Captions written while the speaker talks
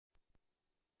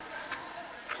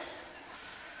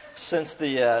Since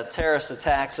the terrorist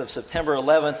attacks of September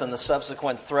 11th and the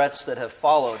subsequent threats that have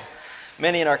followed,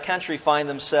 many in our country find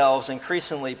themselves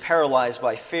increasingly paralyzed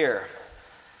by fear.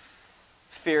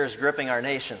 Fear is gripping our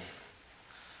nation.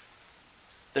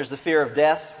 There's the fear of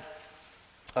death,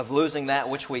 of losing that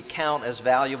which we count as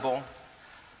valuable,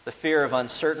 the fear of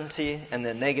uncertainty and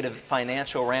the negative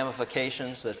financial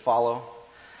ramifications that follow,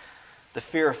 the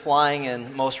fear of flying,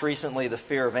 and most recently the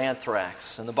fear of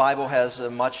anthrax. And the Bible has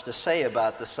much to say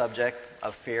about the subject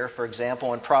of fear. For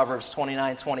example, in Proverbs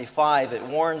 29:25, it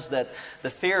warns that the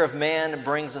fear of man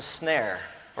brings a snare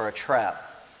or a trap.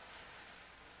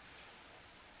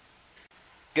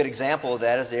 Good example of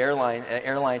that is the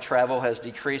airline travel has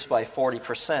decreased by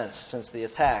 40% since the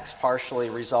attacks, partially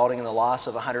resulting in the loss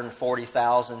of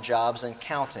 140,000 jobs and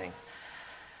counting.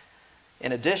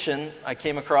 In addition, I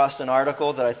came across an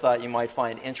article that I thought you might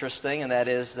find interesting, and that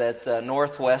is that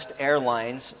Northwest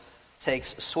Airlines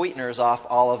takes sweeteners off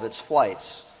all of its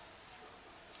flights.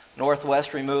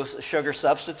 Northwest removes sugar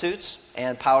substitutes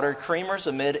and powdered creamers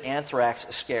amid anthrax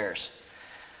scares.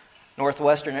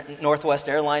 Northwest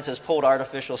Airlines has pulled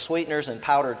artificial sweeteners and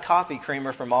powdered coffee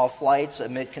creamer from all flights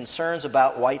amid concerns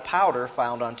about white powder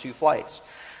found on 2 flights.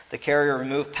 The carrier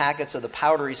removed packets of the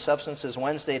powdery substances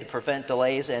Wednesday to prevent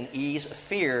delays and ease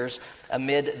fears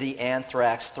amid the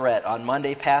anthrax threat. On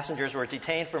Monday, passengers were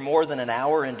detained for more than an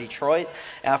hour in Detroit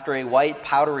after a white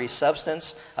powdery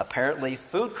substance, apparently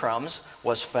food crumbs,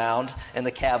 was found in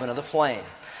the cabin of the plane.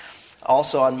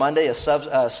 Also on Monday, a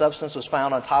substance was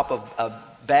found on top of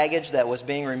baggage that was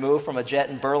being removed from a jet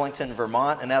in Burlington,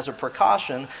 Vermont, and as a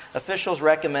precaution, officials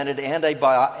recommended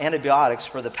antibiotics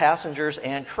for the passengers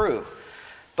and crew.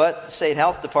 But the state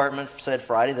health department said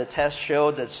Friday the test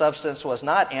showed that substance was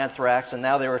not anthrax, and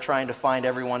now they were trying to find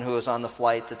everyone who was on the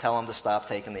flight to tell them to stop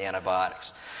taking the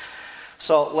antibiotics.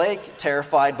 Salt Lake,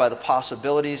 terrified by the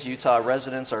possibilities. Utah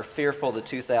residents are fearful the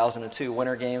 2002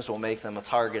 Winter Games will make them a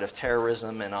target of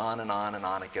terrorism, and on and on and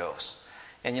on it goes.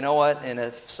 And you know what? And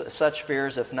if such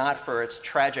fears, if not for its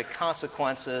tragic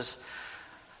consequences,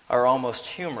 are almost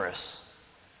humorous.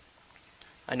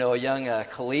 I know a young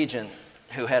collegian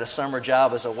who had a summer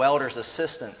job as a welder's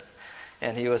assistant,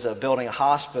 and he was building a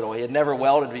hospital. He had never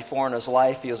welded before in his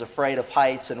life. He was afraid of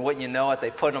heights, and wouldn't you know it,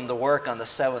 they put him to work on the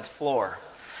 7th floor.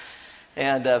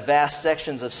 And vast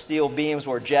sections of steel beams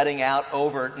were jetting out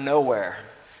over nowhere.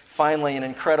 Finally, an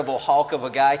incredible hulk of a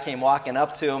guy came walking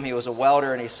up to him. He was a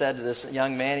welder, and he said to this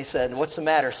young man, he said, "What's the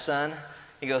matter, son?"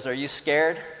 He goes, "Are you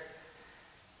scared?"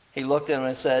 He looked at him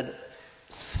and said,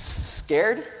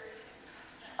 "Scared?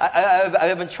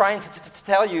 I've been trying to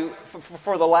tell you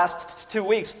for the last 2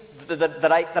 weeks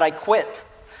that I quit."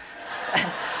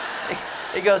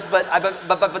 He goes,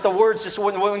 but the words just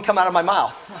wouldn't come out of my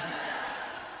mouth.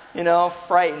 You know,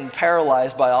 frightened,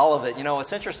 paralyzed by all of it. You know,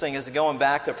 what's interesting is going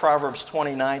back to Proverbs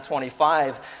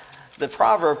 29:25, the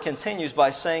proverb continues by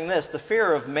saying this: the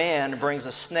fear of man brings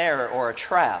a snare or a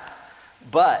trap,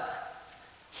 but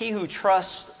he who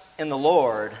trusts in the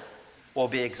Lord will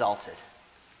be exalted.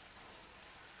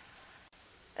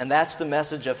 And that's the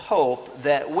message of hope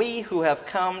that we who have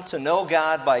come to know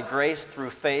God by grace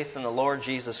through faith in the Lord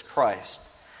Jesus Christ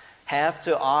have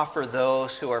to offer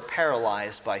those who are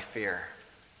paralyzed by fear.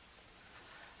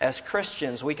 As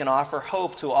Christians, we can offer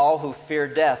hope to all who fear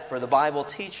death, for the Bible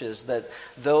teaches that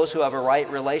those who have a right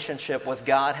relationship with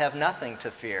God have nothing to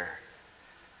fear.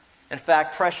 In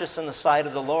fact, precious in the sight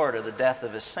of the Lord are the death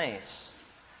of His saints.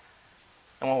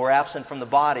 And when we're absent from the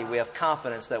body, we have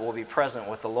confidence that we'll be present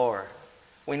with the Lord.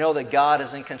 We know that God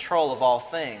is in control of all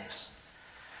things.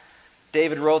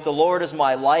 David wrote, "The Lord is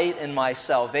my light and my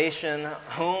salvation.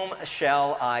 Whom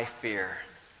shall I fear?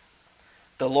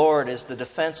 The Lord is the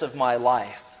defense of my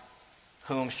life.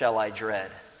 Whom shall I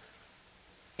dread?"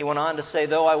 He went on to say,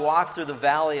 "Though I walk through the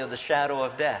valley of the shadow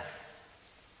of death,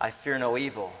 I fear no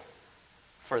evil,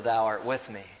 for thou art with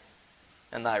me,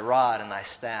 and thy rod and thy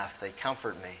staff, they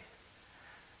comfort me."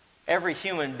 Every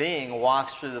human being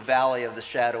walks through the valley of the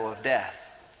shadow of death.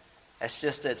 It's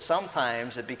just that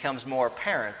sometimes it becomes more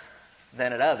apparent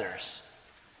than at others.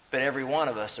 But every one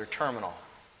of us are terminal.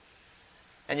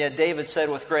 And yet David said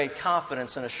with great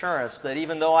confidence and assurance that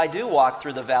even though I do walk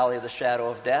through the valley of the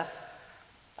shadow of death,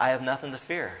 I have nothing to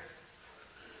fear,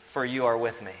 for you are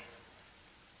with me.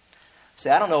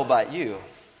 See, I don't know about you,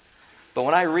 but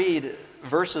when I read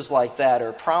verses like that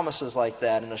or promises like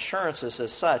that and assurances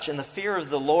as such, in the fear of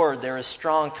the Lord there is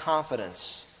strong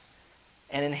confidence.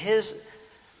 And in His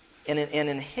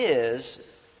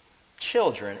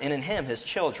children, and in Him His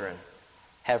children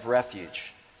have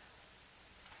refuge.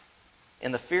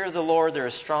 In the fear of the Lord there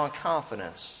is strong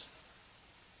confidence,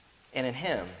 and in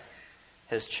Him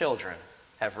His children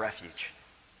have refuge.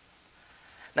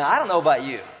 Now, I don't know about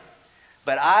you,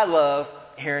 but I love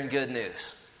hearing good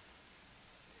news.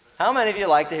 How many of you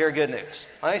like to hear good news?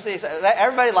 Let me see.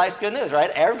 Everybody likes good news,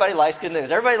 right? Everybody likes good news.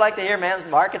 Everybody likes to hear, man, the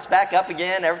market's back up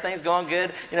again. Everything's going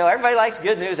good. Everybody likes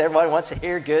good news. Everybody wants to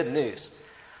hear good news.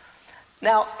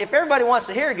 Now, if everybody wants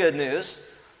to hear good news,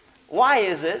 why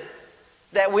is it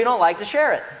that we don't like to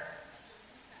share it?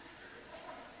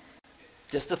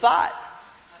 Just a thought.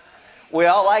 We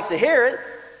all like to hear it.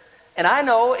 And I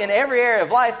know in every area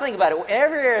of life, think about it,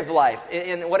 every area of life,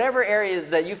 in whatever area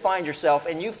that you find yourself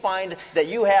and you find that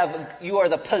you are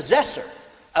the possessor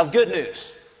of good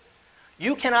news,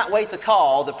 you cannot wait to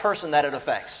call the person that it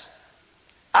affects.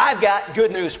 I've got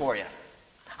good news for you.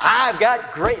 I've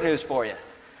got great news for you.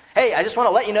 Hey, I just want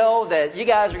to let you know that you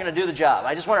guys are going to do the job.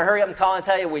 I just want to hurry up and call and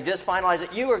tell you we just finalized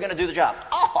it. You are going to do the job.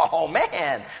 Oh,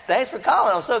 man, thanks for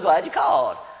calling. I'm so glad you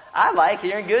called. I like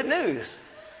hearing good news.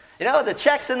 The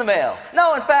check's in the mail.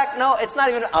 No, in fact, no, it's not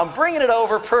even. I'm bringing it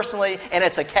over personally, and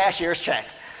it's a cashier's check.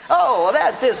 Oh, well,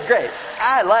 that's just great.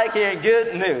 I like hearing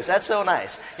good news. That's so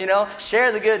nice.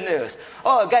 Share the good news.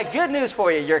 Oh, I've got good news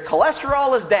for you. Your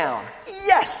cholesterol is down.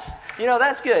 Yes.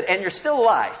 That's good. And you're still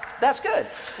alive. That's good.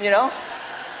 We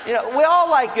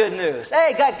all like good news.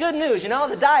 Hey, got good news.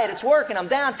 The diet, it's working. I'm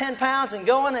down 10 pounds and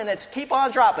going, and it's keep on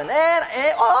dropping.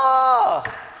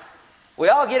 We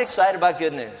all get excited about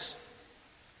good news.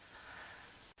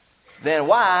 Then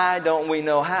why don't we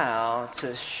know how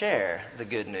to share the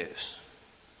good news?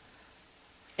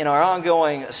 In our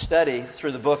ongoing study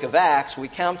through the book of Acts, we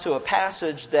come to a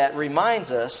passage that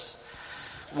reminds us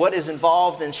what is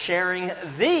involved in sharing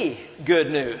the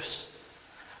good news.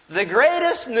 The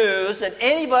greatest news that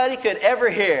anybody could ever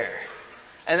hear.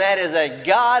 And that is that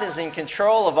God is in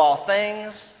control of all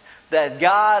things, that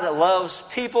God loves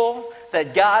people,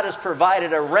 that God has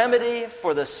provided a remedy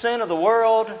for the sin of the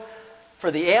world, for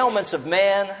the ailments of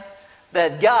man,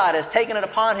 that God has taken it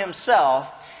upon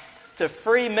himself to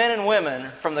free men and women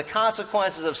from the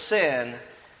consequences of sin,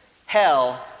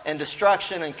 hell, and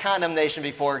destruction and condemnation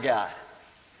before God.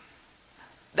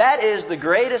 That is the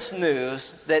greatest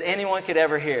news that anyone could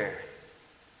ever hear.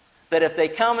 That if they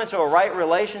come into a right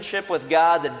relationship with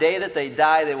God, the day that they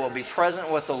die, they will be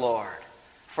present with the Lord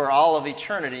for all of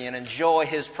eternity and enjoy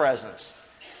His presence.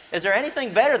 Is there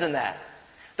anything better than that?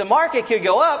 The market could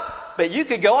go up, but you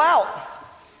could go out.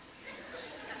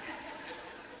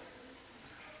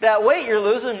 That weight you're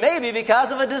losing may be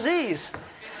because of a disease.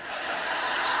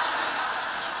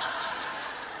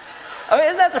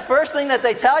 Isn't that the first thing that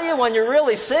they tell you when you're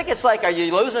really sick? It's like, are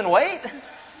you losing weight?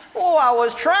 Oh, I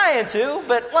was trying to,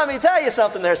 but let me tell you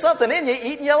something. There's something in you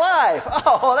eating you alive.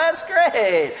 Oh, that's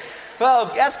great. Well,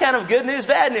 that's kind of good news,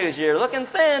 bad news. You're looking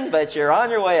thin, but you're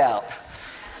on your way out.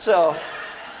 So,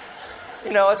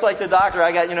 it's like the doctor.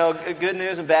 I got, good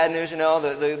news and bad news.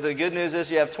 The good news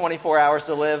is you have 24 hours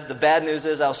to live. The bad news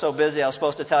is I was so busy I was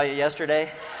supposed to tell you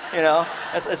yesterday.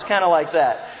 It's kind of like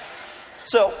that.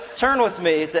 So turn with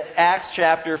me to Acts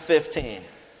chapter 15.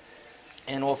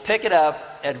 And we'll pick it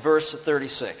up at verse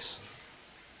 36.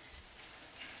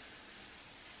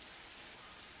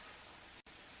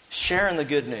 Sharing the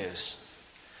good news.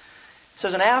 It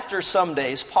says, and after some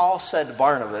days, Paul said to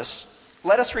Barnabas,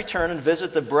 let us return and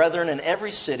visit the brethren in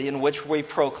every city in which we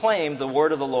proclaim the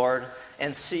word of the Lord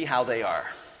and see how they are.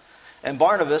 And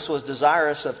Barnabas was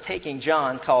desirous of taking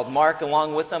John, called Mark,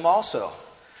 along with them also.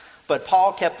 But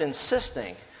Paul kept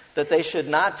insisting that they should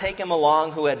not take him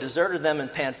along, who had deserted them in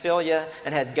Pamphylia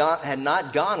and had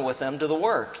not gone with them to the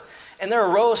work. And there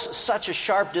arose such a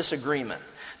sharp disagreement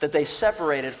that they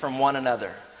separated from one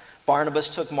another. Barnabas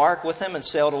took Mark with him and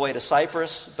sailed away to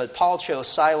Cyprus, but Paul chose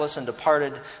Silas and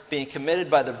departed, being committed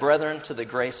by the brethren to the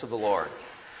grace of the Lord.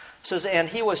 It says, and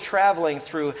he was traveling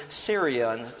through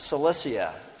Syria and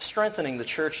Cilicia, strengthening the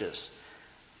churches.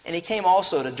 And he came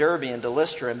also to Derbe and to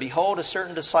Lystra, and behold, a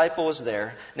certain disciple was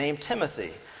there, named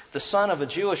Timothy, the son of a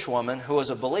Jewish woman who was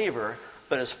a believer,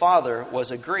 but his father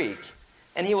was a Greek.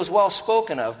 And he was well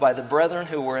spoken of by the brethren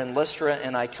who were in Lystra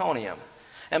and Iconium.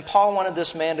 And Paul wanted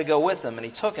this man to go with him, and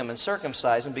he took him and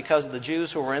circumcised him because of the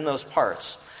Jews who were in those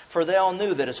parts. For they all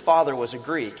knew that his father was a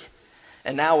Greek.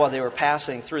 And now while they were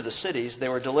passing through the cities, they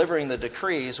were delivering the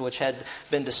decrees which had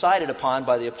been decided upon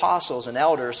by the apostles and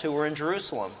elders who were in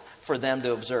Jerusalem for them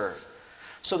to observe.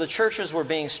 So the churches were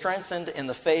being strengthened in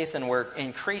the faith and were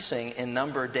increasing in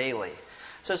number daily.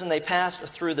 It says, and they passed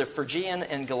through the Phrygian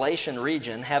and Galatian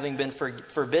region, having been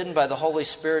forbidden by the Holy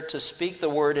Spirit to speak the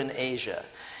word in Asia.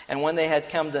 And when they had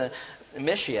come to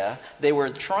Mysia, they were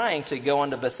trying to go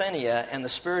into Bithynia, and the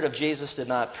Spirit of Jesus did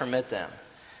not permit them.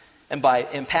 And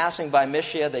in passing by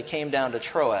Mysia, they came down to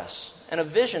Troas. And a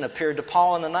vision appeared to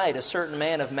Paul in the night. A certain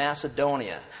man of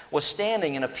Macedonia was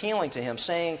standing and appealing to him,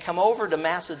 saying, "Come over to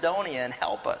Macedonia and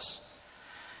help us."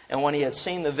 And when he had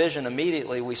seen the vision,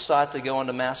 immediately we sought to go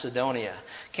into Macedonia,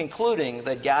 concluding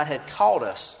that God had called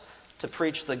us to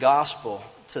preach the gospel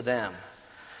to them.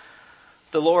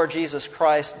 The Lord Jesus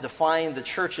Christ defined the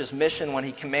church's mission when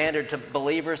he commanded to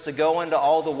believers to go into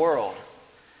all the world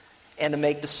and to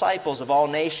make disciples of all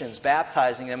nations,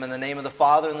 baptizing them in the name of the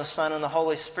Father and the Son and the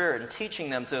Holy Spirit, and teaching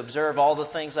them to observe all the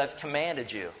things I've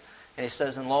commanded you. And he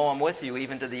says, "And lo, I'm with you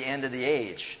even to the end of the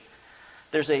age."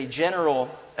 There's a general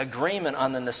agreement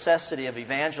on the necessity of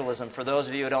evangelism. For those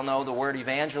of you who don't know the word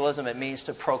evangelism, it means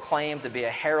to proclaim, to be a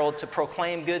herald, to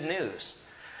proclaim good news.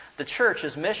 The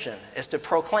church's mission is to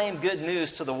proclaim good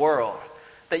news to the world,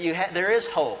 that there is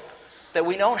hope, that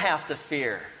we don't have to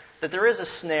fear, that there is a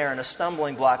snare and a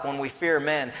stumbling block when we fear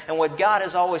men. And what God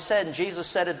has always said, and Jesus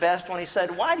said it best when he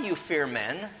said, "Why do you fear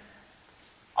men?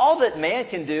 All that man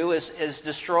can do is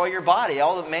destroy your body.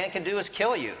 All that man can do is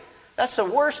kill you." That's the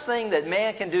worst thing that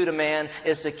man can do to man,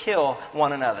 is to kill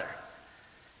one another.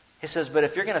 He says, but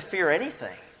if you're going to fear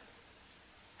anything,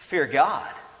 fear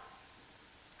God.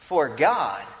 For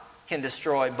God can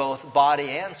destroy both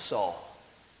body and soul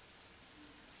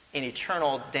in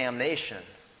eternal damnation,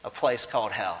 a place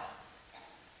called hell.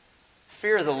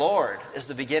 Fear of the Lord is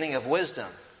the beginning of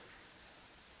wisdom.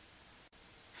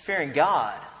 Fearing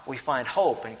God, we find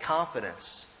hope and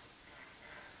confidence.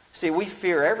 See, we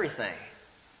fear everything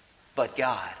but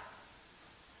God.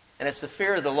 And it's the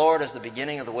fear of the Lord as the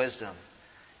beginning of the wisdom.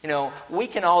 You know, we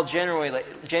can all genuinely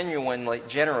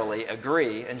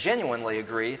agree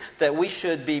that we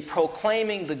should be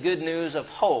proclaiming the good news of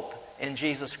hope in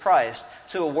Jesus Christ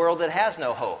to a world that has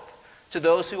no hope, to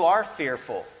those who are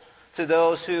fearful, to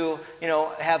those who,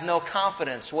 have no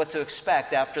confidence what to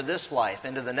expect after this life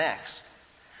into the next.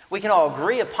 We can all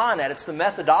agree upon that. It's the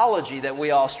methodology that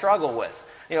we all struggle with.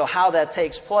 How that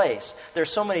takes place. There's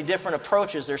so many different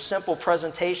approaches. There's simple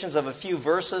presentations of a few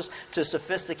verses to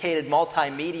sophisticated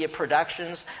multimedia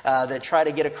productions that try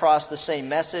to get across the same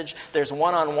message. There's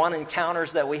one-on-one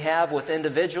encounters that we have with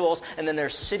individuals, and then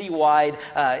there's citywide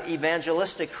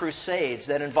evangelistic crusades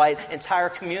that invite entire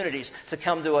communities to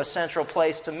come to a central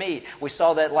place to meet. We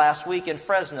saw that last week in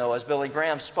Fresno as Billy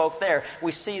Graham spoke there.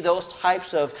 We see those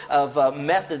types of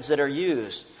methods that are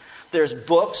used. There's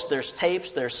books, there's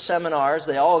tapes, there's seminars.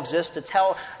 They all exist to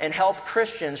tell and help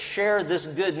Christians share this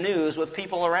good news with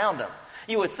people around them.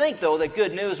 You would think, though, that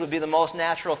good news would be the most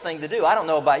natural thing to do. I don't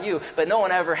know about you, but no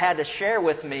one ever had to share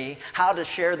with me how to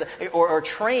share or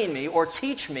train me or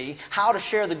teach me how to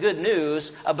share the good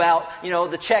news about,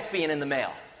 the check being in the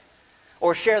mail.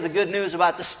 Or share the good news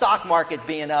about the stock market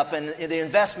being up and the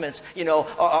investments,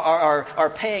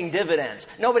 are paying dividends.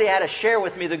 Nobody had to share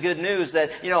with me the good news that,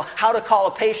 how to call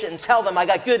a patient and tell them, I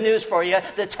got good news for you,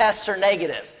 the tests are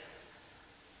negative.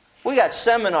 We got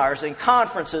seminars and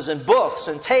conferences and books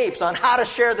and tapes on how to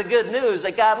share the good news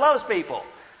that God loves people.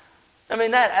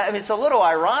 It's a little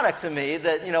ironic to me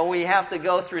that, we have to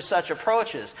go through such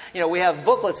approaches. We have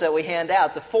booklets that we hand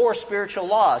out, the 4 spiritual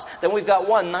laws. Then we've got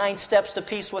 9 steps to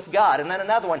peace with God. And then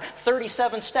another one,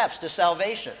 37 steps to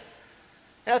salvation.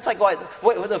 It's like,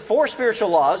 the 4 spiritual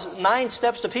laws, 9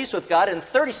 steps to peace with God, and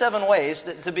 37 ways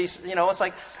to be, it's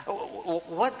like,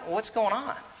 what's going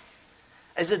on?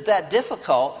 Is it that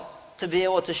difficult to be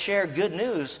able to share good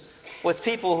news with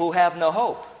people who have no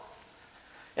hope?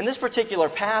 In this particular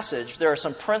passage, there are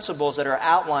some principles that are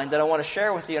outlined that I want to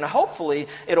share with you, and hopefully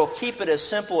it'll keep it as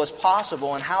simple as possible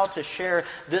on how to share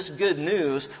this good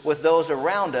news with those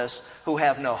around us who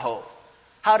have no hope.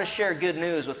 How to share good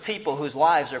news with people whose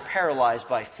lives are paralyzed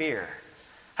by fear.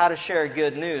 How to share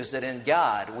good news that in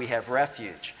God we have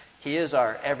refuge. He is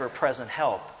our ever-present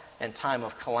help in time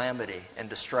of calamity and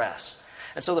distress.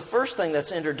 And so the first thing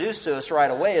that's introduced to us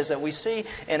right away is that we see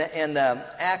in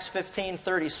Acts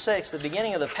 15:36, the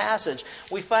beginning of the passage,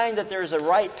 we find that there's a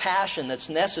right passion that's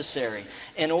necessary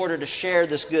in order to share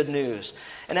this good news.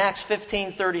 In Acts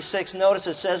 15:36, notice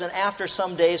it says, and after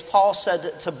some days Paul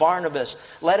said to Barnabas,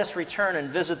 let us return and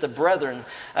visit the brethren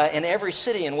in every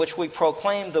city in which we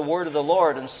proclaim the word of the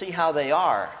Lord and see how they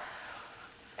are.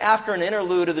 After an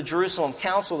interlude of the Jerusalem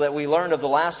Council that we learned of the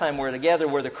last time we were together,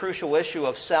 where the crucial issue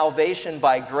of salvation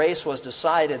by grace was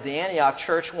decided, the Antioch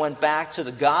church went back to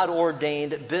the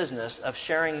God-ordained business of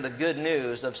sharing the good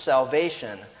news of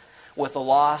salvation with the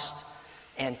lost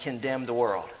and condemned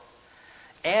world.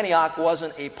 Antioch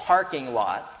wasn't a parking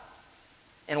lot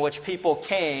in which people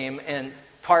came and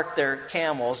parked their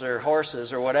camels or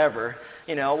horses or whatever.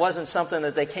 It wasn't something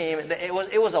that they came.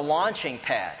 It was a launching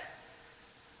pad.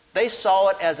 They saw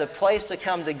it as a place to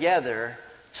come together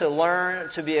to learn,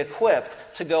 to be equipped,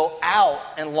 to go out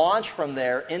and launch from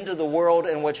there into the world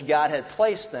in which God had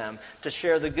placed them to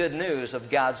share the good news of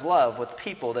God's love with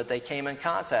people that they came in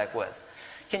contact with.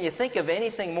 Can you think of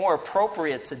anything more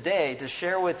appropriate today to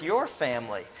share with your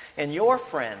family and your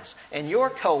friends and your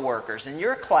coworkers and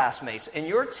your classmates and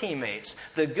your teammates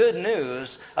the good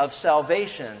news of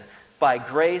salvation by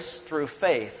grace through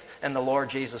faith in the Lord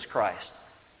Jesus Christ?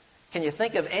 Can you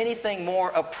think of anything more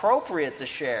appropriate to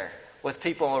share with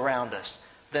people around us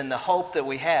than the hope that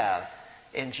we have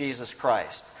in Jesus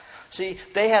Christ? See,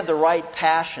 they had the right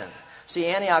passion. See,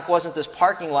 Antioch wasn't this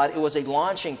parking lot. It was a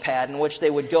launching pad in which they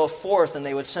would go forth and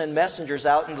they would send messengers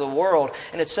out into the world.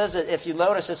 And it says that, if you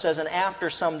notice, it says, and after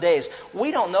some days.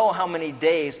 We don't know how many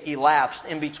days elapsed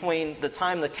in between the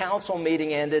time the council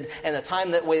meeting ended and the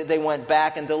time that they went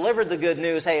back and delivered the good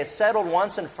news. Hey, it's settled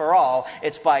once and for all.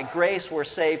 It's by grace we're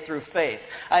saved through faith.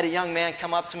 I had a young man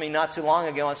come up to me not too long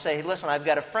ago and say, hey, listen, I've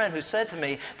got a friend who said to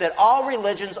me that all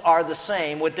religions are the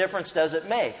same. What difference does it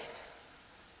make?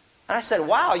 And I said,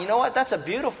 wow, you know what? That's a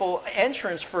beautiful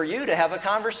entrance for you to have a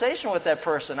conversation with that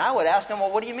person. I would ask him, well,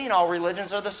 what do you mean all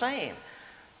religions are the same?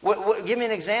 Give me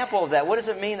an example of that. What does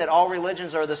it mean that all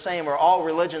religions are the same, or all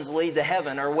religions lead to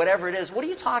heaven, or whatever it is? What are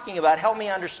you talking about? Help me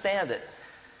understand it.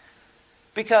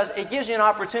 Because it gives you an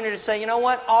opportunity to say, you know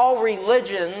what? All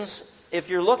religions, if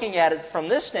you're looking at it from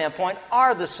this standpoint,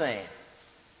 are the same.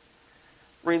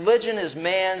 Religion is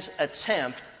man's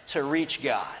attempt to reach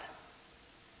God.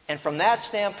 And from that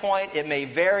standpoint, it may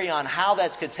vary on how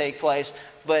that could take place,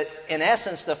 but in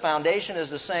essence, the foundation is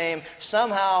the same.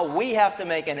 Somehow, we have to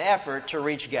make an effort to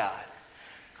reach God.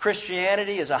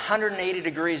 Christianity is 180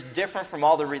 degrees different from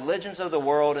all the religions of the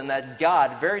world, in that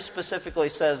God very specifically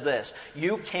says this: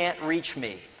 you can't reach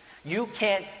me. You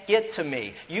can't get to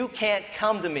me. You can't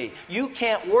come to me. You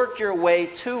can't work your way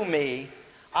to me.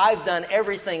 I've done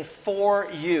everything for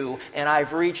you, and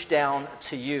I've reached down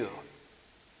to you.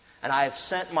 And I have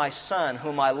sent my Son,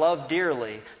 whom I love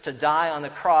dearly, to die on the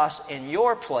cross in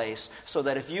your place, so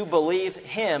that if you believe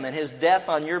Him and His death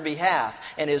on your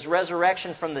behalf and His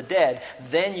resurrection from the dead,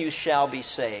 then you shall be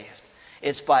saved.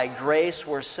 It's by grace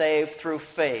we're saved through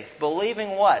faith.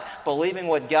 Believing what? Believing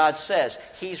what God says.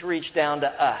 He's reached down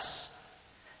to us.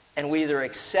 And we either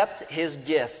accept His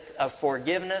gift of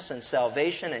forgiveness and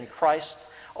salvation in Christ,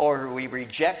 or we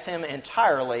reject Him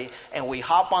entirely and we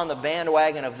hop on the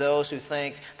bandwagon of those who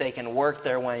think they can work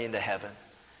their way into heaven.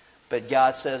 But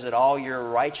God says that all your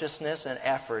righteousness and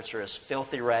efforts are as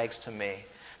filthy rags to me.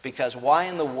 Because why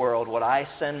in the world would I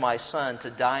send my Son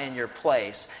to die in your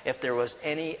place if there was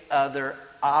any other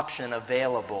option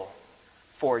available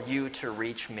for you to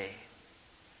reach me?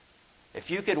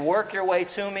 If you could work your way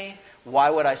to me, why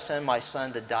would I send my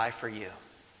Son to die for you?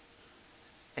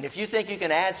 And if you think you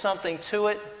can add something to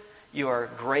it, you are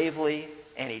gravely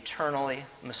and eternally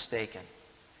mistaken.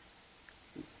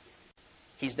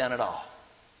 He's done it all.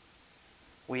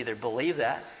 We either believe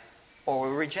that or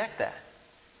we reject that.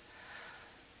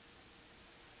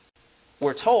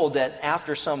 We're told that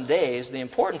after some days, the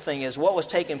important thing is what was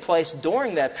taking place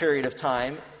during that period of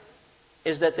time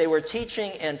is that they were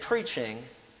teaching and preaching,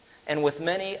 and with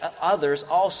many others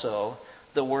also,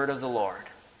 the word of the Lord.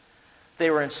 They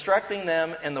were instructing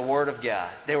them in the Word of God.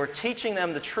 They were teaching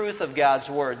them the truth of God's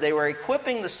Word. They were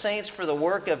equipping the saints for the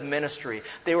work of ministry.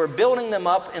 They were building them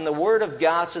up in the Word of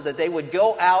God so that they would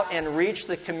go out and reach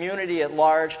the community at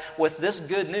large with this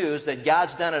good news that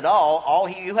God's done it all. All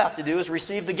you have to do is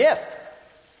receive the gift.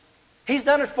 He's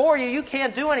done it for you. You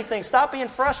can't do anything. Stop being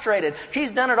frustrated.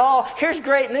 He's done it all. Here's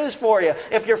great news for you.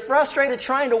 If you're frustrated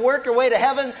trying to work your way to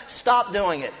heaven, stop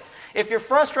doing it. If you're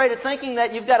frustrated thinking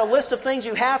that you've got a list of things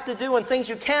you have to do and things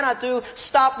you cannot do,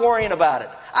 stop worrying about it.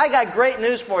 I got great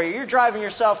news for you. You're driving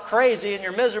yourself crazy and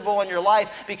you're miserable in your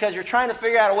life because you're trying to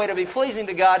figure out a way to be pleasing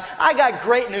to God. I got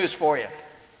great news for you.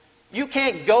 You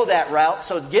can't go that route,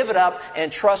 so give it up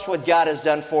and trust what God has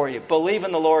done for you. Believe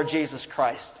in the Lord Jesus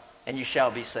Christ, and you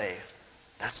shall be saved.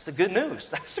 That's the good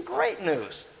news. That's the great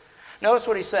news. Notice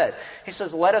what he said. He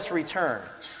says, let us return.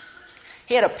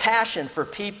 He had a passion for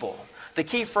people. The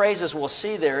key phrases we'll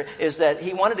see there is that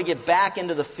he wanted to get back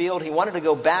into the field. He wanted to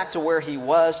go back to where he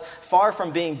was, far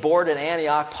from being bored at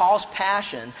Antioch. Paul's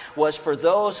passion was for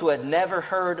those who had never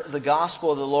heard the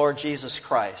gospel of the Lord Jesus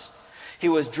Christ. He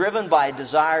was driven by a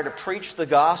desire to preach the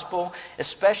gospel,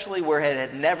 especially where it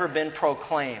had never been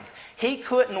proclaimed. He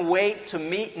couldn't wait to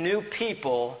meet new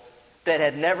people that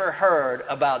had never heard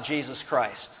about Jesus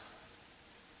Christ.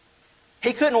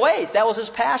 He couldn't wait. That was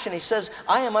his passion. He says,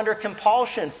 I am under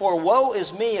compulsion, for woe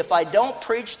is me if I don't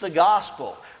preach the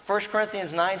gospel. 1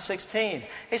 Corinthians 9:16.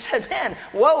 He said, man,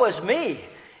 woe is me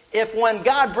if when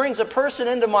God brings a person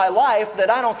into my life that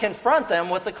I don't confront them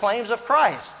with the claims of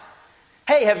Christ.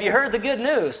 Hey, have you heard the good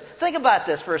news? Think about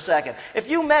this for a second. If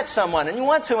you met someone and you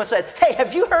went to them and said, hey,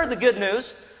 have you heard the good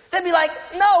news? They'd be like,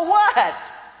 no, what?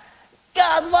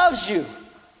 God loves you.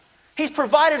 He's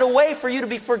provided a way for you to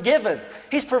be forgiven.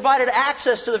 He's provided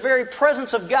access to the very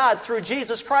presence of God through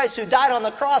Jesus Christ, who died on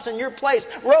the cross in your place,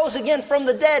 rose again from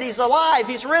the dead. He's alive.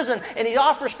 He's risen. And He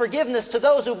offers forgiveness to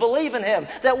those who believe in Him.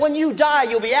 That when you die,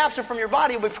 you'll be absent from your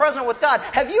body. You'll be present with God.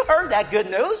 Have you heard that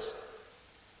good news?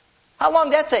 How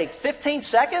long did that take? 15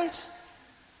 seconds?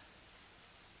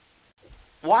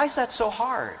 Why is that so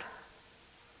hard?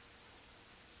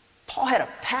 Paul had a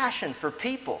passion for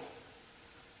people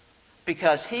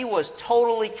because he was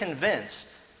totally convinced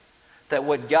that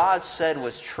what God said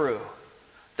was true,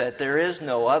 that there is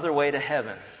no other way to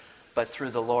heaven but through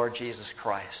the Lord Jesus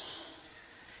Christ.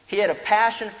 He had a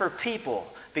passion for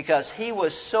people because he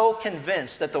was so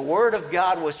convinced that the Word of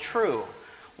God was true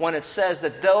when it says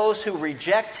that those who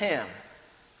reject Him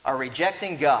are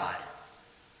rejecting God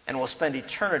and will spend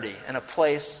eternity in a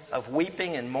place of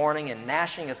weeping and mourning and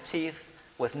gnashing of teeth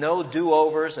with no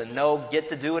do-overs and no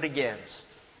get-to-do-it-agains.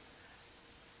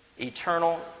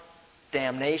 Eternal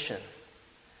damnation.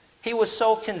 He was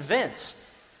so convinced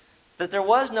that there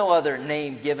was no other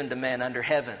name given to men under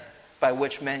heaven by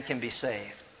which men can be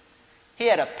saved. He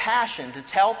had a passion to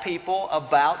tell people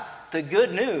about the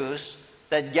good news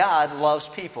that God loves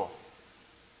people.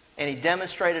 And He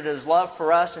demonstrated His love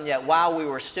for us, and yet while we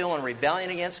were still in rebellion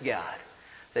against God,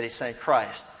 that He sent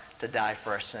Christ to die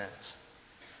for our sins.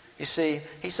 You see,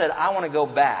 he said, I want to go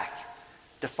back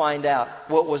to find out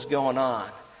what was going on.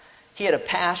 He had a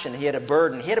passion. He had a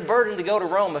burden. He had a burden to go to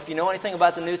Rome. If you know anything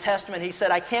about the New Testament, he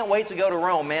said, I can't wait to go to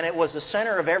Rome, man. It was the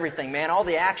center of everything, man. All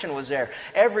the action was there.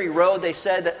 Every road, they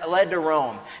said, that led to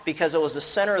Rome because it was the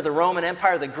center of the Roman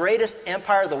Empire, the greatest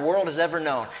empire the world has ever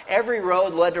known. Every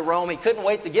road led to Rome. He couldn't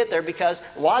wait to get there because,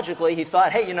 logically, he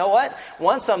thought, hey, you know what?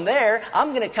 Once I'm there, I'm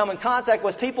going to come in contact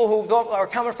with people who are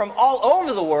coming from all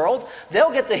over the world.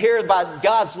 They'll get to hear about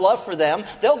God's love for them.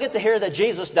 They'll get to hear that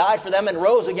Jesus died for them and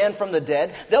rose again from the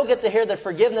dead. They'll get to hear that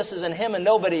forgiveness is in Him and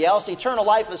nobody else. Eternal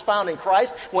life is found in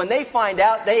Christ. When they find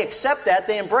out, they accept that,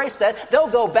 they embrace that, they'll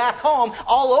go back home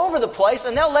all over the place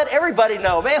and they'll let everybody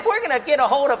know, man, we're going to get a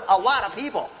hold of a lot of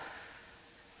people.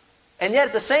 And yet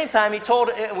at the same time,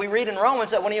 we read in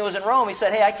Romans that when he was in Rome, he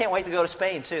said, hey, I can't wait to go to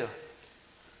Spain too.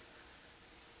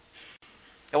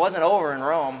 It wasn't over in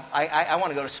Rome. I want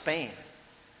to go to Spain.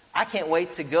 I can't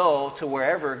wait to go to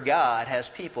wherever God has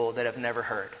people that have never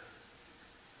heard.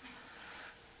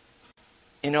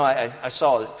 You know, I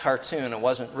saw a cartoon. It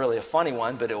wasn't really a funny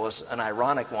one, but it was an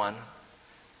ironic one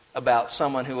about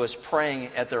someone who was praying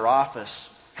at their office,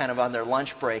 kind of on their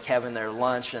lunch break, having their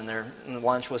lunch, and their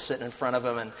lunch was sitting in front of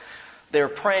them, and they were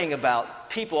praying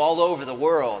about people all over the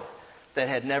world that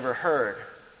had never heard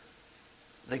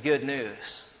the good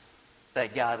news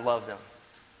that God loved them.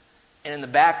 And in the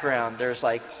background, there's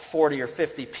like 40 or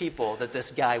 50 people that this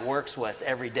guy works with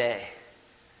every day.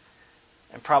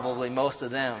 And probably most of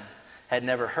them had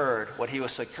never heard what he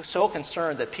was so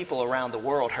concerned that people around the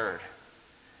world heard.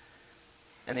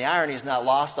 And the irony is not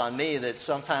lost on me that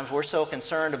sometimes we're so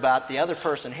concerned about the other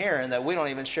person hearing that we don't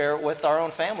even share it with our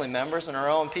own family members and our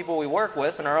own people we work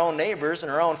with and our own neighbors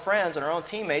and our own friends and our own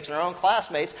teammates and our own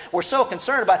classmates. We're so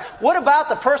concerned about, what about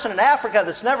the person in Africa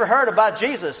that's never heard about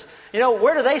Jesus? You know,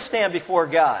 where do they stand before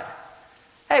God?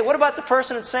 Hey, what about the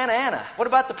person in Santa Ana? What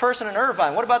about the person in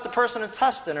Irvine? What about the person in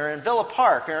Tustin or in Villa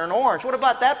Park or in Orange? What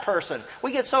about that person?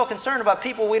 We get so concerned about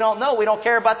people we don't know, we don't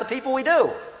care about the people we do.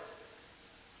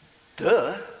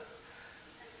 Duh.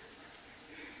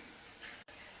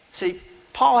 See,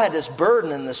 Paul had this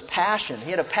burden and this passion.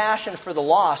 He had a passion for the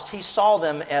lost. He saw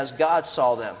them as God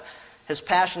saw them. His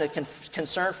passionate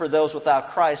concern for those without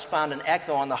Christ found an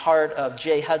echo on the heart of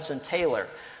J. Hudson Taylor,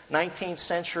 19th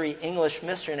century English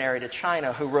missionary to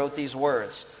China, who wrote these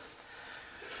words.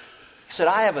 He said,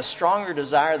 I have a stronger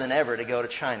desire than ever to go to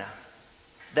China.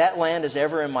 That land is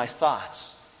ever in my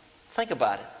thoughts. Think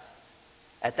about it.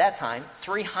 At that time,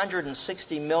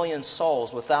 360 million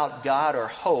souls without God or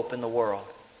hope in the world.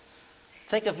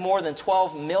 Think of more than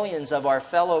 12 millions of our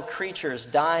fellow creatures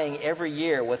dying every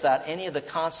year without any of the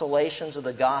consolations of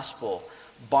the gospel.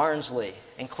 Barnsley,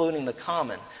 including the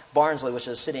Common, Barnsley, which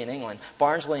is a city in England,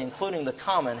 Barnsley, including the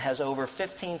Common, has over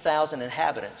 15,000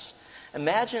 inhabitants.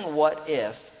 Imagine what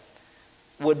it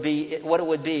would be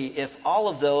if all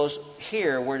of those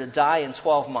here were to die in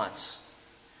 12 months.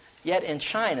 Yet in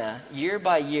China, year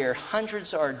by year,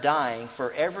 hundreds are dying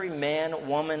for every man,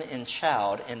 woman, and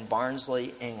child in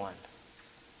Barnsley, England.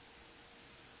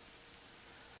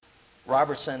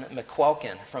 Robertson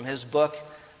McQuilkin, from his book,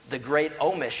 The Great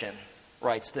Omission,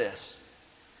 writes this: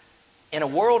 in a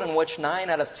world in which 9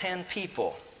 out of 10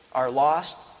 people are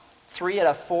lost, 3 out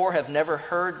of 4 have never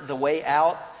heard the way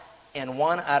out, and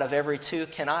 1 out of every 2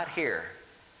 cannot hear,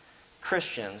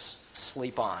 Christians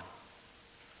sleep on.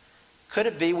 Could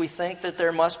it be we think that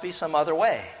there must be some other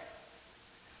way?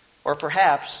 Or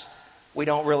perhaps we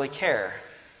don't really care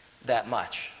that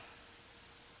much.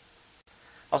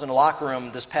 I was in the locker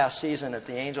room this past season at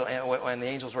when the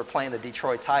Angels were playing the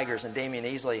Detroit Tigers, and Damian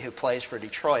Easley, who plays for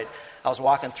Detroit, I was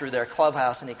walking through their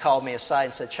clubhouse, and he called me aside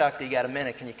and said, "Chuck, do you got a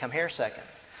minute? Can you come here a second?"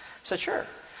 I said, "Sure."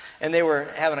 And they were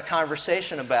having a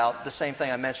conversation about the same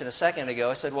thing I mentioned a second ago.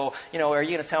 I said, "Well, are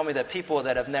you going to tell me that people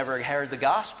that have never heard the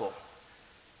gospel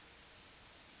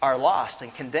are lost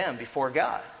and condemned before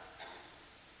God?"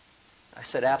 I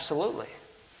said, "Absolutely.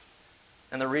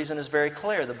 And the reason is very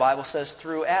clear. The Bible says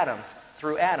through Adam,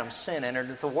 sin entered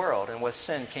into the world, and with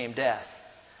sin came death.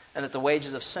 And that the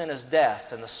wages of sin is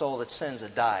death, and the soul that sins,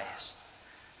 it dies."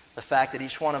 The fact that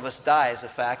each one of us dies, the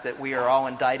fact that we are all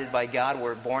indicted by God,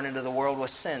 we're born into the world with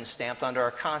sin stamped under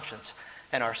our conscience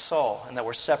and our soul, and that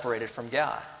we're separated from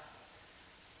God.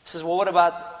 He says, "Well,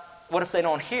 what if they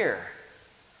don't hear?"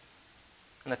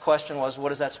 And the question was,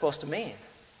 what is that supposed to mean?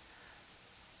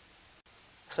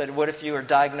 I said, "What if you were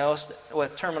diagnosed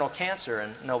with terminal cancer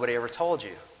and nobody ever told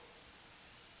you?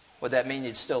 Would that mean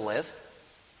you'd still live?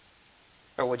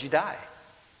 Or would you die?"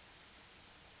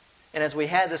 And as we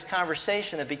had this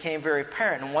conversation, it became very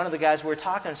apparent. And one of the guys we were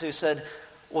talking to said,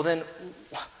 "Well, then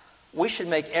we should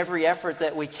make every effort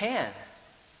that we can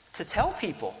to tell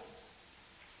people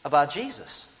about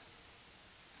Jesus."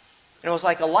 And it was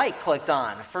like a light clicked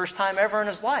on, the first time ever in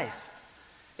his life.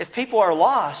 If people are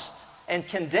lost and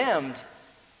condemned,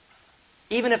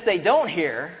 even if they don't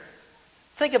hear,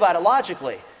 think about it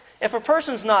logically. If a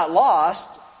person's not lost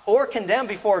or condemned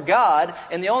before God,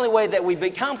 and the only way that we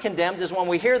become condemned is when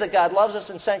we hear that God loves us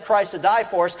and sent Christ to die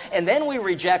for us, and then we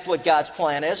reject what God's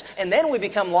plan is, and then we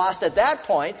become lost at that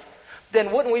point,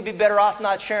 then wouldn't we be better off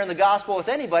not sharing the gospel with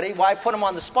anybody? Why put them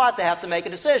on the spot to have to make a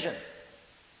decision?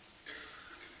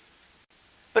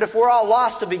 But if we're all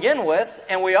lost to begin with,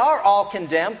 and we are all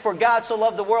condemned, for God so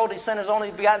loved the world, He sent His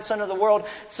only begotten Son of the world,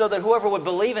 so that whoever would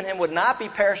believe in Him would not be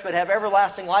perished, but have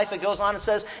everlasting life. It goes on and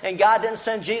says, and God didn't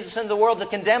send Jesus into the world to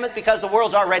condemn it, because the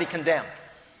world's already condemned.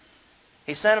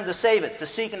 He sent Him to save it, to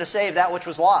seek and to save that which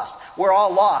was lost. We're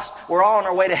all lost. We're all on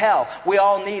our way to hell. We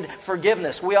all need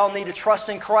forgiveness. We all need to trust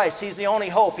in Christ. He's the only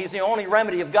hope. He's the only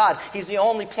remedy of God. He's the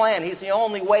only plan. He's the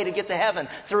only way to get to heaven,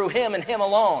 through Him and Him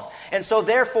alone. And so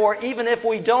therefore, even if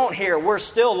we don't hear, we're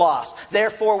still lost.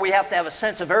 Therefore, we have to have a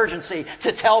sense of urgency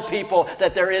to tell people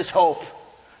that there is hope,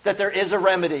 that there is a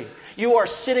remedy. You are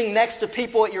sitting next to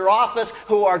people at your office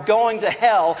who are going to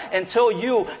hell until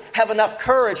you have enough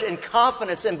courage and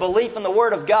confidence and belief in the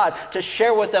Word of God to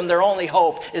share with them their only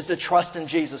hope is to trust in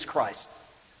Jesus Christ.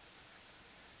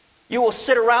 You will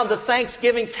sit around the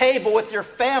Thanksgiving table with your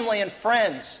family and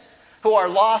friends who are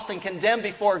lost and condemned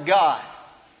before God,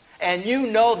 and you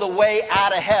know the way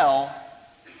out of hell.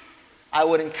 I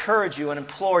would encourage you and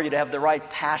implore you to have the right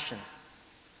passion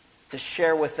to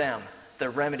share with them the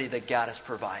remedy that God has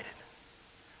provided.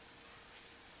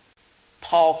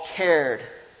 Paul cared.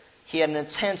 He had an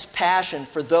intense passion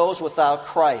for those without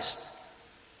Christ,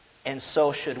 and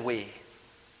so should we.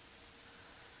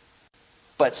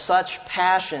 But such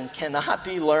passion cannot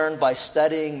be learned by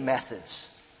studying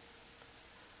methods.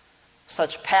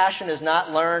 Such passion is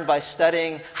not learned by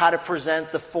studying how to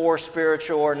present the 4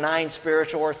 spiritual or 9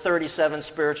 spiritual or 37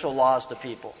 spiritual laws to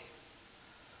people.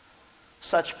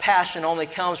 Such passion only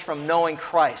comes from knowing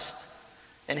Christ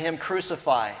and Him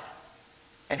crucified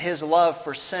and His love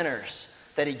for sinners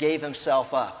that He gave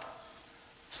Himself up.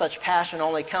 Such passion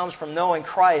only comes from knowing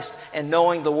Christ and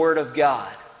knowing the Word of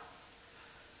God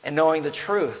and knowing the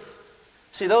truth.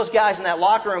 See, those guys in that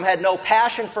locker room had no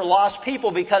passion for lost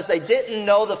people because they didn't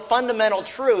know the fundamental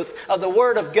truth of the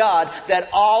Word of God, that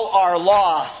all are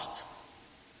lost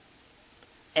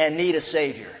and need a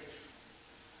Savior.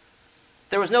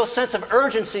 There was no sense of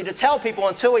urgency to tell people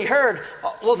until we heard,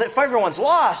 well, if everyone's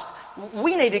lost,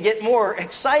 we need to get more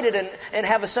excited and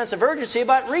have a sense of urgency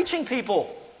about reaching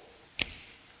people.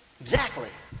 Exactly.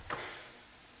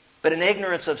 But an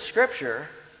ignorance of Scripture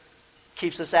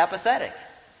keeps us apathetic.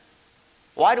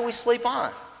 Why do we sleep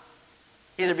on?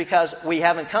 Either because we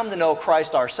haven't come to know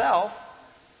Christ ourselves,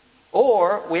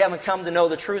 or we haven't come to know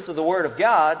the truth of the Word of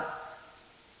God,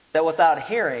 that without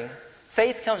hearing,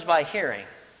 faith comes by hearing,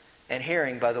 and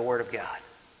hearing by the Word of God.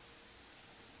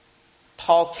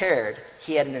 Paul cared.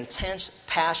 He had an intense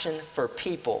passion for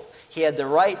people. He had the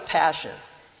right passion.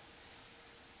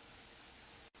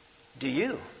 Do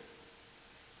you?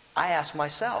 I ask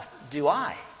myself, do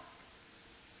I?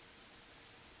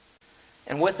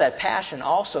 And with that passion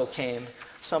also came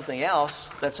something else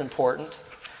that's important,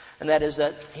 and that is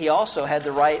that he also had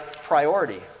the right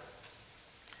priority.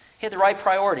 He had the right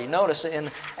priority. Notice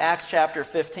in Acts chapter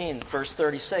 15, verse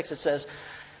 36, it says,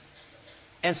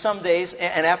 And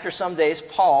after some days,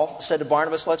 Paul said to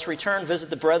Barnabas, Let's return,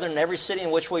 visit the brethren in every city in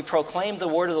which we proclaim the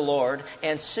word of the Lord,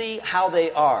 and see how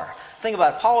they are. Think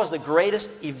about it. Paul was the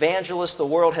greatest evangelist the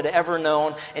world had ever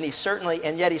known, and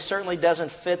yet he certainly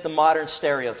doesn't fit the modern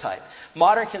stereotype.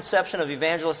 Modern conception of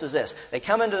evangelists is this. They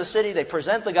come into the city, they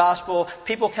present the gospel,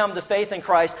 people come to faith in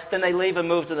Christ, then they leave and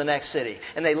move to the next city.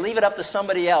 And they leave it up to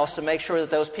somebody else to make sure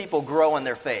that those people grow in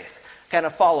their faith. Kind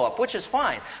of follow-up, which is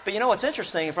fine. But you know what's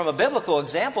interesting, from a biblical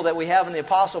example that we have in the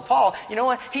Apostle Paul, you know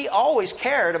what? He always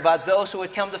cared about those who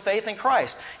had come to faith in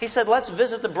Christ. He said, let's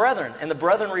visit the brethren. And the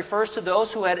brethren refers to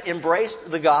those who had embraced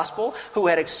the gospel, who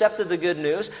had accepted the good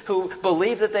news, who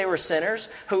believed that they were sinners,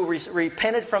 who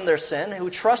repented from their sin, who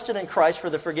trusted in Christ for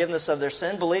the forgiveness of their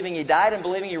sin, believing He died and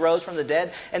believing He rose from the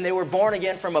dead, and they were born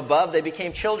again from above. They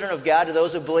became children of God to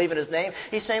those who believe in His name.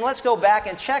 He's saying, let's go back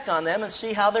and check on them and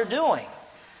see how they're doing.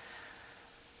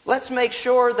 Let's make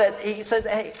sure that, he said,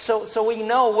 hey, so we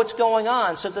know what's going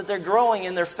on, so that they're growing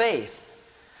in their faith.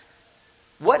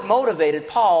 What motivated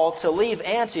Paul to leave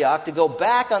Antioch, to go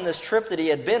back on this trip that he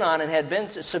had been on and had been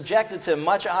subjected to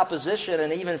much opposition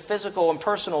and even physical and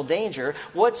personal danger?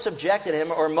 What subjected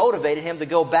him or motivated him to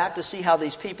go back to see how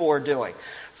these people were doing?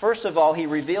 First of all, he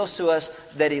reveals to us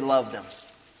that he loved them.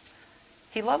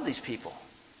 He loved these people.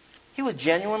 He was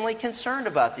genuinely concerned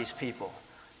about these people.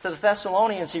 To the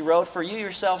Thessalonians he wrote, For you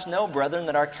yourselves know, brethren,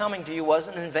 that our coming to you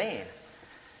wasn't in vain. He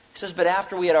says, But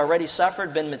after we had already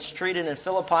suffered, been mistreated in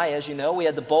Philippi, as you know, we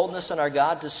had the boldness in our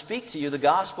God to speak to you the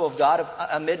gospel of God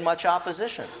amid much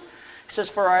opposition. He says,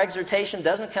 For our exhortation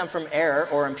doesn't come from error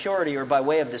or impurity or by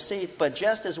way of deceit, but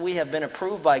just as we have been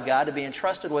approved by God to be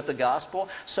entrusted with the gospel,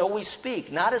 so we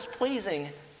speak, not as pleasing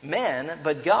men,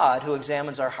 but God who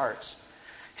examines our hearts.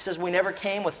 He says, We never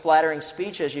came with flattering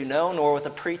speech, as you know, nor with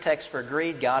a pretext for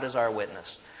greed. God is our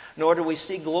witness. Nor do we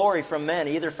seek glory from men,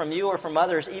 either from you or from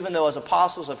others, even though as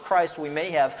apostles of Christ we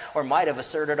may have or might have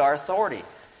asserted our authority.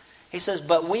 He says,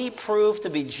 But we prove to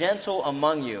be gentle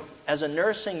among you, as a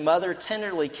nursing mother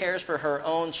tenderly cares for her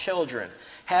own children.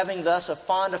 Having thus a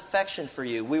fond affection for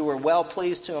you, we were well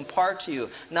pleased to impart to you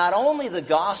not only the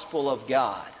gospel of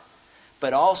God,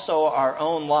 but also our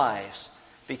own lives,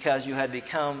 because you had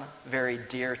become very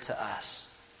dear to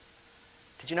us.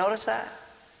 Did you notice that?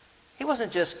 He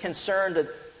wasn't just concerned that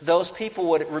those people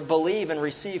would believe and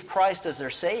receive Christ as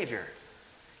their Savior.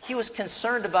 He was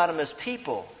concerned about them as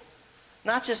people.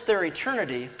 Not just their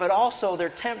eternity, but also their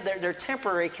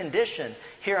temporary condition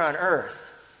here on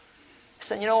earth. He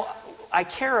said, I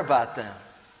care about them.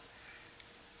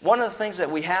 One of the things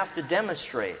that we have to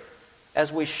demonstrate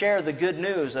as we share the good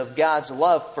news of God's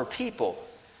love for people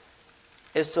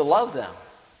is to love them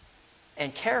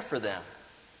and care for them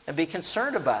and be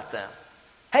concerned about them.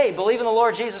 Hey, believe in the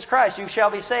Lord Jesus Christ, you shall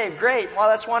be saved. Great. Well,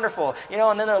 that's wonderful.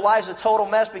 And then their lives a total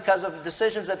mess because of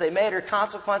decisions that they made or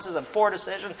consequences of poor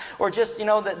decisions or just,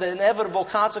 the inevitable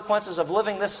consequences of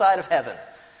living this side of heaven.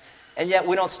 And yet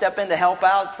we don't step in to help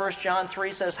out. 1 John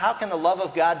 3 says, How can the love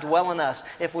of God dwell in us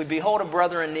if we behold a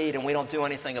brother in need and we don't do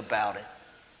anything about it?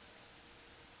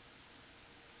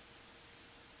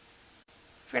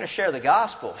 If you're going to share the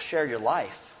gospel, share your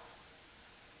life.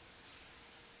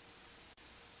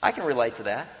 I can relate to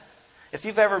that. If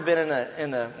you've ever been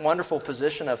in a wonderful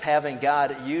position of having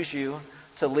God use you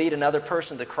to lead another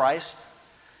person to Christ,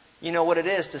 you know what it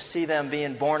is to see them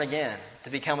being born again, to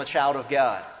become a child of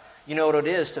God. You know what it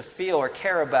is to feel or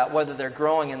care about whether they're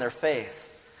growing in their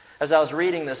faith. As I was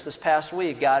reading this past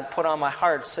week, God put on my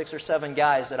heart 6 or 7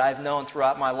 guys that I've known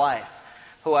throughout my life,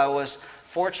 who I was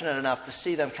fortunate enough to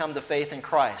see them come to faith in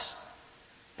Christ.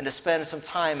 And to spend some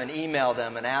time and email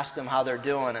them and ask them how they're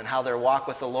doing and how their walk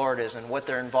with the Lord is and what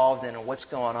they're involved in and what's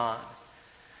going on.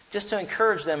 Just to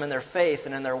encourage them in their faith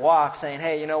and in their walk, saying,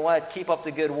 hey, you know what? Keep up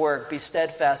the good work. Be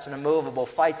steadfast and immovable.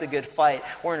 Fight the good fight.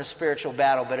 We're in a spiritual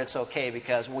battle, but it's okay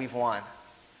because we've won.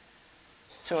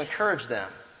 To encourage them.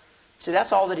 See,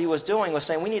 that's all that he was doing, was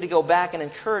saying we need to go back and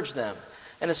encourage them.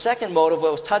 And the second motive,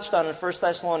 what was touched on in 1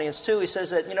 Thessalonians 2, he says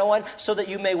that, you know what? So that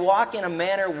you may walk in a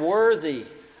manner worthy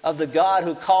of the God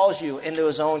who calls you into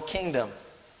His own kingdom.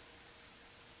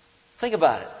 Think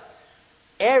about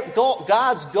it.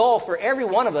 God's goal for every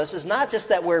one of us is not just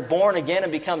that we're born again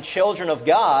and become children of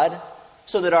God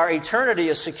so that our eternity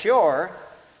is secure,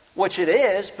 which it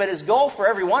is, but His goal for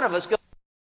every one of us goes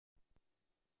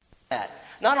that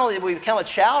Not only that we become a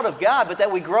child of God, but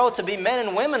that we grow to be men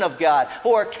and women of God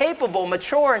who are capable,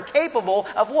 mature and capable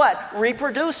of what?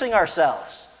 Reproducing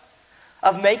ourselves.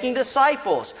 Of making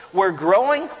disciples. We're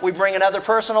growing, we bring another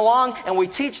person along, and we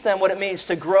teach them what it means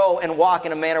to grow and walk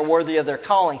in a manner worthy of their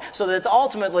calling, so that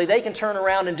ultimately they can turn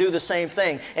around and do the same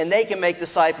thing, and they can make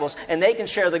disciples, and they can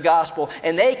share the gospel,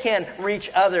 and they can reach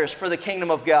others for the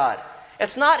kingdom of God.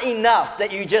 It's not enough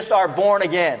that you just are born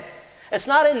again. It's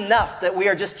not enough that we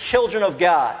are just children of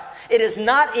God. It is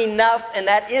not enough, and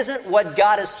that isn't what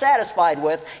God is satisfied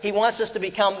with. He wants us to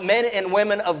become men and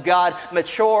women of God,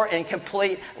 mature and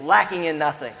complete, lacking in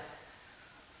nothing.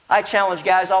 I challenge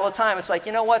guys all the time. It's like,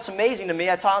 you know what's amazing to me?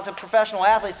 I talk to professional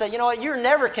athletes, say, you know what, you're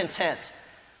never content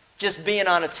just being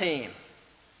on a team.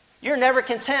 You're never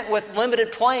content with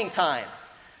limited playing time.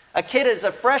 A kid as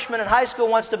a freshman in high school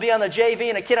wants to be on the JV,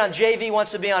 and a kid on JV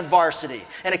wants to be on varsity.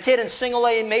 And a kid in single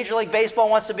A in Major League Baseball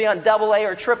wants to be on double A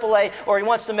or triple A, or he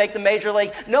wants to make the Major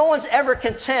League. No one's ever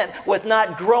content with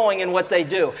not growing in what they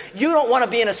do. You don't want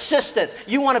to be an assistant.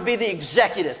 You want to be the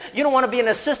executive. You don't want to be an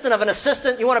assistant of an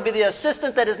assistant. You want to be the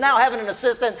assistant that is now having an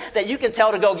assistant that you can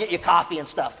tell to go get you coffee and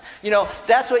stuff. You know,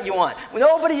 that's what you want.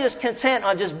 Nobody is content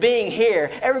on just being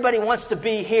here. Everybody wants to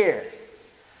be here.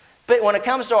 But when it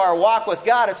comes to our walk with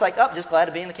God, it's like, oh, just glad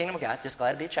to be in the kingdom of God. Just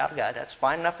glad to be a child of God. That's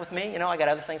fine enough with me. You know, I got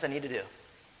other things I need to do.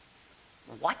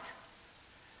 What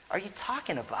are you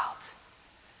talking about?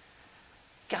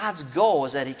 God's goal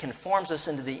is that He conforms us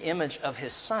into the image of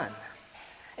His Son.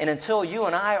 And until you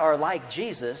and I are like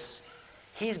Jesus,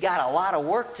 He's got a lot of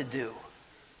work to do.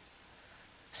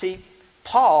 See,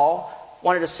 Paul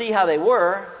wanted to see how they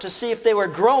were, to see if they were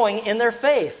growing in their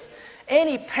faith.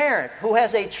 Any parent who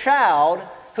has a child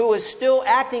who is still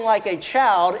acting like a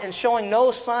child and showing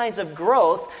no signs of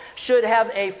growth should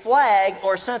have a flag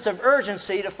or sense of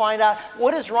urgency to find out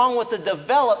what is wrong with the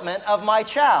development of my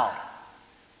child.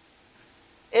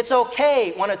 It's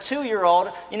okay when a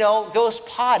 2-year-old, goes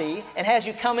potty and has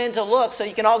you come in to look so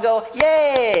you can all go,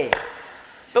 yay!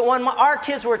 But when our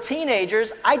kids were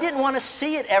teenagers, I didn't want to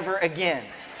see it ever again.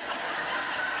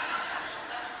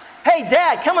 Hey,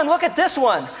 Dad, come and look at this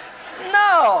one.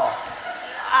 No!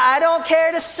 I don't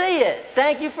care to see it.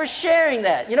 Thank you for sharing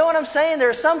that. You know what I'm saying? There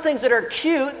are some things that are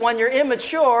cute when you're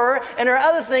immature, and there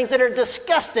are other things that are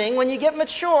disgusting when you get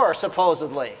mature,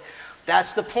 supposedly.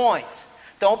 That's the point.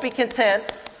 Don't be content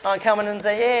on coming and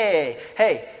saying,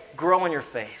 hey, grow in your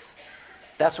faith.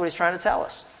 That's what he's trying to tell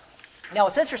us. Now,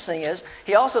 what's interesting is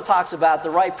he also talks about the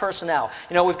right personnel.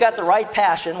 We've got the right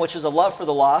passion, which is a love for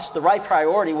the lost, the right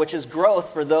priority, which is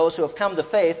growth for those who have come to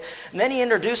faith. And then he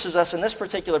introduces us in this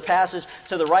particular passage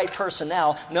to the right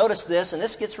personnel. Notice this, and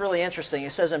this gets really interesting. He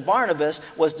says, and Barnabas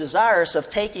was desirous of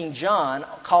taking John,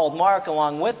 called Mark,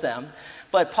 along with them.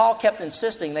 But Paul kept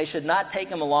insisting they should not take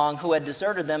him along, who had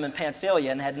deserted them in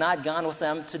Pamphylia and had not gone with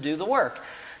them to do the work.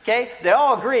 Okay? They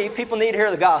all agree people need to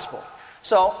hear the gospel.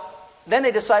 So then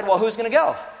they decide, well, who's going to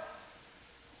go?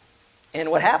 And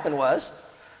what happened was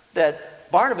that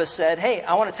Barnabas said, hey,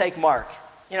 I want to take Mark.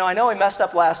 I know he messed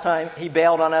up last time. He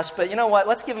bailed on us. But you know what?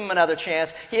 Let's give him another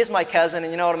chance. He is my cousin,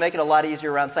 and it'll make it a lot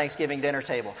easier around Thanksgiving dinner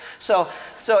table. So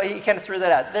he kind of threw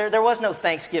that out. There was no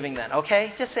Thanksgiving then,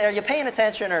 okay? Just say, are you paying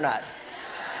attention or not?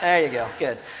 There you go.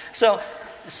 Good. So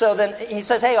then he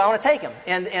says, hey, I want to take him.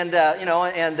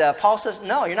 And Paul says,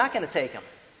 no, you're not going to take him.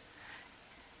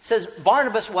 It says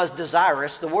Barnabas was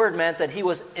desirous. The word meant that he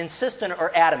was insistent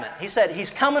or adamant. He said,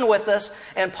 he's coming with us.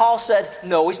 And Paul said,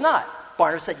 no, he's not.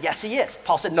 Barnabas said, yes, he is.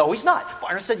 Paul said, no, he's not.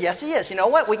 Barnabas said, yes, he is. You know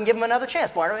what? We can give him another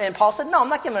chance. And Paul said, no, I'm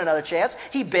not giving him another chance.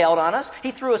 He bailed on us.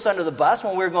 He threw us under the bus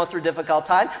when we were going through a difficult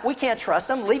time. We can't trust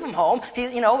him. Leave him home.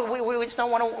 We just don't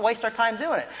want to waste our time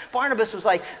doing it. Barnabas was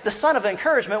like the son of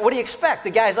encouragement. What do you expect? The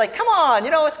guy's like, come on,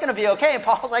 it's going to be okay. And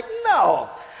Paul's like, no.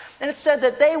 And it said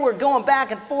that they were going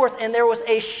back and forth, and there was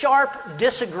a sharp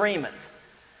disagreement.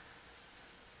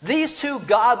 These two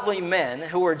godly men,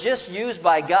 who were just used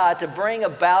by God to bring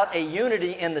about a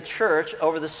unity in the church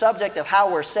over the subject of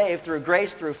how we're saved through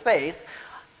grace, through faith,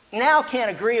 now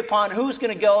can't agree upon who's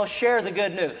going to go share the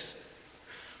good news.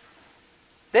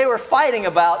 They were fighting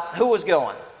about who was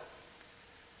going.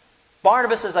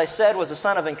 Barnabas, as I said, was a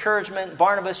son of encouragement.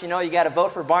 Barnabas, you got to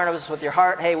vote for Barnabas with your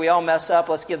heart. Hey, we all mess up.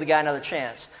 Let's give the guy another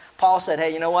chance. Paul said,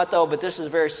 hey, you know what, though? But this is a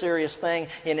very serious thing,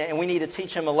 and we need to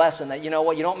teach him a lesson that, you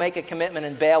don't make a commitment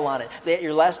and bail on it. That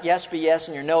your yes be yes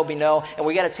and your no be no, and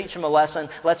we got to teach him a lesson.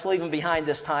 Let's leave him behind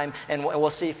this time, and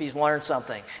we'll see if he's learned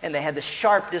something. And they had this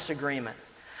sharp disagreement.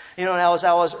 Now as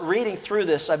I was reading through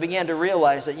this, I began to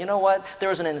realize that, there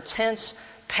was an intense,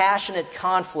 passionate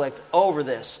conflict over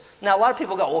this. Now, a lot of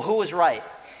people go, well, who was right?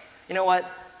 You know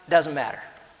what? Doesn't matter.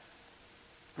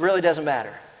 Really doesn't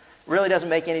matter. Really doesn't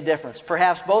make any difference.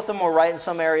 Perhaps both of them were right in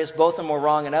some areas, both of them were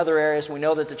wrong in other areas. We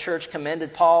know that the church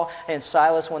commended Paul and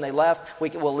Silas when they left.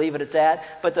 We'll leave it at that.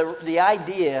 But the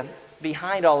idea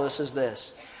behind all this is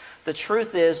this. The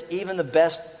truth is, even the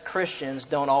best Christians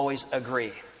don't always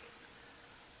agree.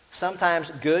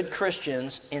 Sometimes good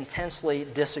Christians intensely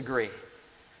disagree.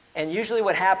 And usually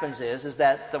what happens is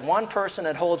that the one person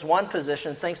that holds one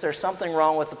position thinks there's something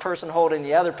wrong with the person holding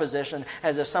the other position,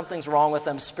 as if something's wrong with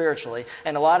them spiritually.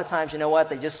 And a lot of times, you know what,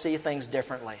 they just see things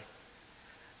differently.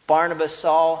 Barnabas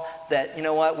saw that, you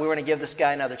know what, we were going to give this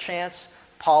guy another chance.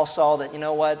 Paul saw that, you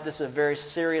know what, this is a very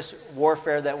serious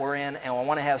warfare that we're in, and I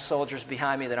want to have soldiers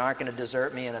behind me that aren't going to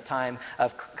desert me in a time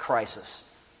of crisis.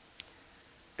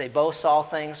 They both saw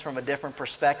things from a different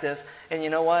perspective. And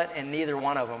you know what? And neither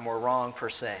one of them were wrong per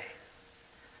se.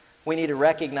 We need to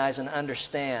recognize and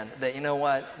understand that, you know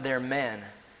what? They're men,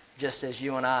 just as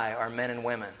you and I are men and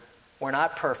women. We're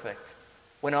not perfect.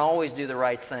 We don't always do the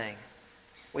right thing.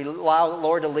 We allow the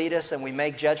Lord to lead us, and we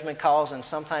make judgment calls, and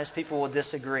sometimes people will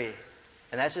disagree.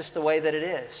 And that's just the way that it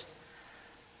is.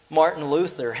 Martin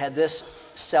Luther had this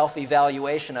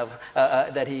self-evaluation of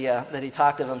that he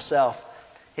talked of himself.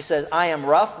 He says, I am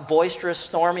rough, boisterous,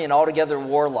 stormy, and altogether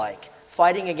warlike,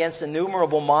 fighting against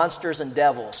innumerable monsters and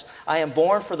devils. I am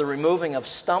born for the removing of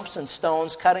stumps and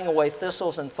stones, cutting away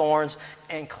thistles and thorns,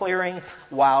 and clearing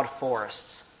wild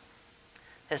forests.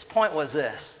 His point was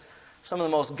this. Some of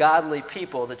the most godly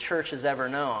people the church has ever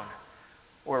known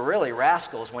were really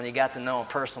rascals when you got to know them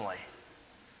personally.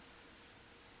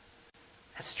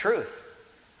 That's the truth.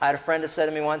 I had a friend that said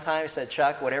to me one time, he said,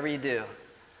 Chuck, whatever you do,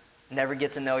 never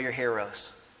get to know your heroes.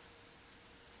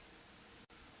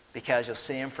 Because you'll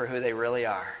see them for who they really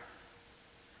are.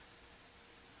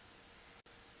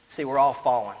 See, we're all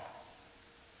fallen.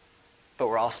 But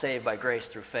we're all saved by grace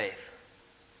through faith.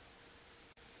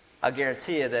 I'll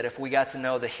guarantee you that if we got to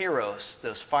know the heroes,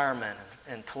 those firemen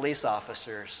and police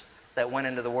officers that went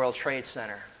into the World Trade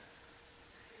Center,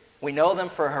 we know them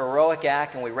for a heroic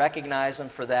act and we recognize them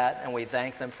for that and we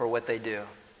thank them for what they do.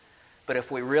 But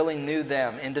if we really knew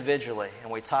them individually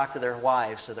and we talked to their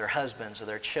wives or their husbands or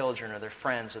their children or their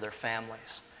friends or their families,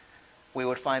 we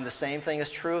would find the same thing is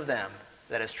true of them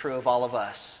that is true of all of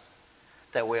us,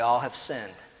 that we all have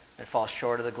sinned and fall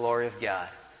short of the glory of God.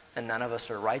 And none of us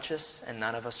are righteous and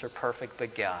none of us are perfect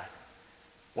but God.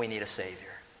 We need a Savior.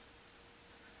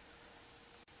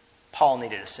 Paul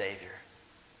needed a Savior.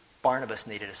 Barnabas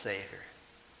needed a Savior.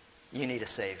 You need a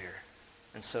Savior.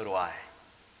 And so do I.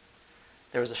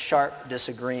 There was a sharp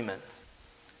disagreement.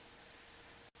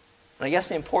 And I guess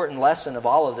the important lesson of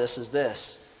all of this is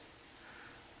this.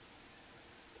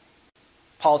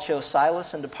 Paul chose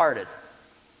Silas and departed.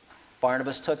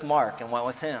 Barnabas took Mark and went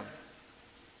with him.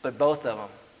 But both of them,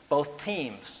 both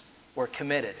teams, were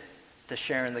committed to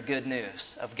sharing the good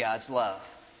news of God's love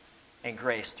and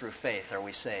grace through faith are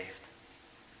we saved.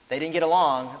 They didn't get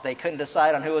along. They couldn't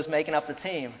decide on who was making up the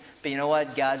team. But you know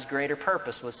what? God's greater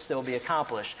purpose would still be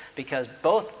accomplished because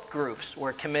both groups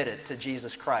were committed to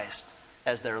Jesus Christ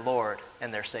as their Lord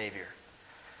and their Savior.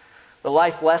 The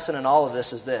life lesson in all of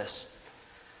this is this.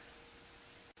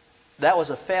 That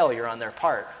was a failure on their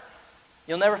part.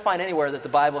 You'll never find anywhere that the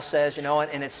Bible says, you know,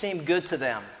 and it seemed good to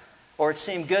them. Or it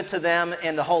seemed good to them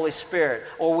in the Holy Spirit.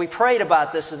 Or we prayed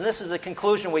about this and this is the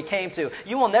conclusion we came to.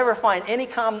 You will never find any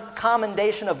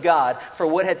commendation of God for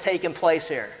what had taken place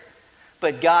here.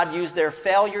 But God used their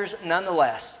failures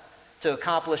nonetheless to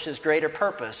accomplish His greater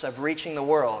purpose of reaching the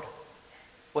world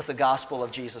with the gospel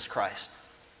of Jesus Christ.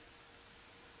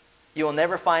 You will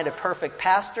never find a perfect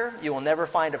pastor. You will never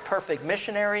find a perfect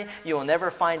missionary. You will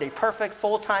never find a perfect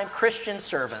full-time Christian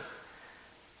servant.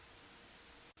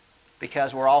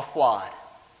 Because we're all flawed.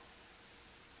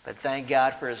 But thank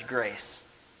God for His grace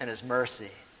and His mercy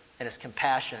and His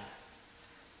compassion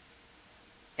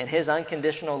and His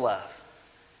unconditional love.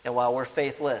 And while we're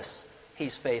faithless,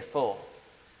 He's faithful.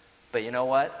 But you know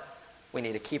what? We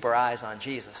need to keep our eyes on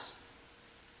Jesus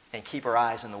and keep our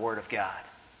eyes on the Word of God.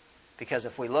 Because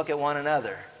if we look at one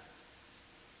another,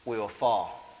 we will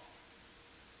fall.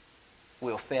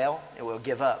 We will fail and we'll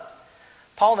give up.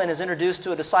 Paul then is introduced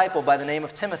to a disciple by the name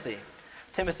of Timothy.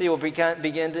 Timothy will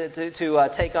begin to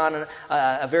take on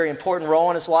a very important role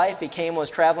in his life. He was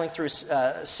traveling through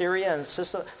Syria and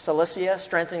Cilicia,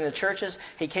 strengthening the churches.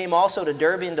 He came also to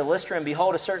Derbe and to Lystra, and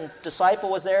behold, a certain disciple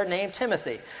was there named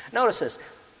Timothy. Notice this.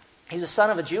 He's the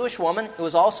son of a Jewish woman who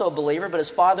was also a believer, but his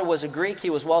father was a Greek. He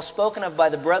was well spoken of by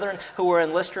the brethren who were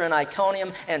in Lystra and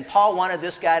Iconium, and Paul wanted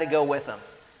this guy to go with him.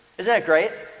 Isn't that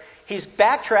great? He's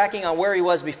backtracking on where he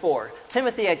was before.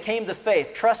 Timothy had came to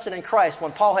faith, trusted in Christ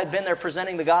when Paul had been there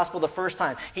presenting the gospel the first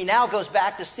time. He now goes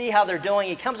back to see how they're doing.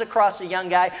 He comes across a young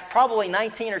guy, probably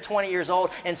 19 or 20 years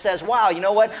old, and says, wow, you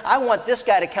know what? I want this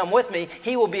guy to come with me.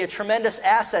 He will be a tremendous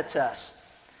asset to us.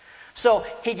 So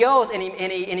he goes and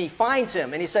he finds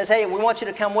him and he says, hey, we want you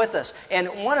to come with us. And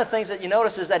one of the things that you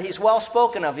notice is that he's well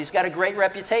spoken of. He's got a great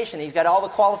reputation. He's got all the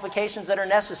qualifications that are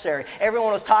necessary.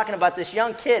 Everyone was talking about this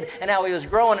young kid and how he was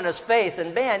growing in his faith.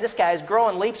 And man, this guy is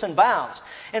growing leaps and bounds.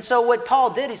 And so what Paul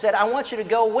did, he said, I want you to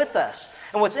go with us.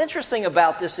 And what's interesting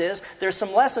about this is there's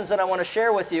some lessons that I want to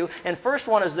share with you. And first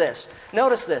one is this.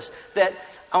 Notice this, that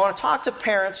I want to talk to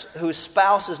parents whose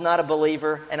spouse is not a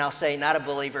believer, and I'll say not a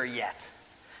believer yet.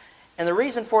 And the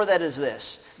reason for that is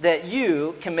this, that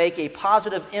you can make a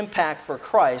positive impact for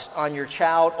Christ on your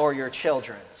child or your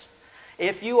children.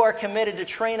 If you are committed to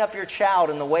train up your child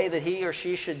in the way that he or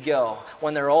she should go,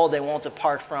 when they're old, they won't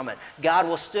depart from it. God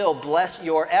will still bless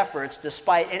your efforts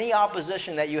despite any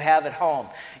opposition that you have at home.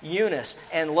 Eunice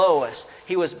and Lois,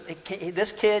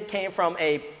 this kid came from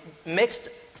a mixed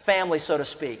family, so to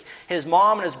speak. His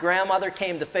mom and his grandmother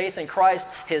came to faith in Christ.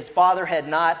 His father had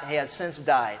not. He had since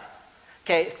died.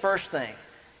 Okay, first thing,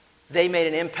 they made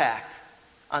an impact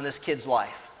on this kid's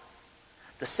life.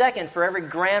 The second, for every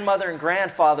grandmother and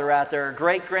grandfather out there, or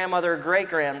great-grandmother or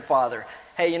great-grandfather,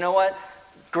 hey, you know what?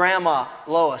 Grandma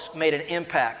Lois made an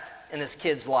impact in this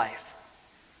kid's life.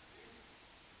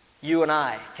 You and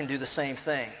I can do the same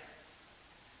thing.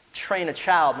 Train a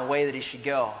child in the way that he should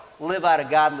go. Live out a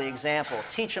godly example.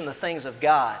 Teach him the things of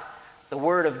God, the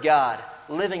Word of God,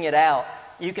 living it out.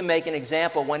 You can make an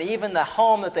example when even the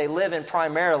home that they live in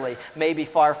primarily may be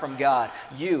far from God.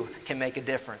 You can make a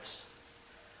difference.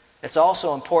 It's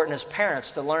also important as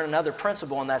parents to learn another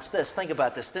principle, and that's this. Think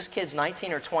about this. This kid's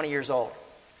 19 or 20 years old.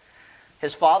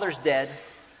 His father's dead.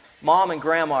 Mom and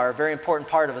grandma are a very important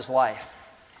part of his life.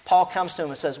 Paul comes to him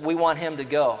and says, we want him to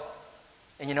go.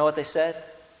 And you know what they said?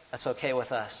 That's okay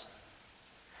with us.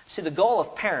 See, the goal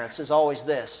of parents is always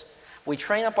this. We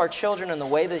train up our children in the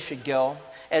way they should go.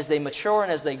 As they mature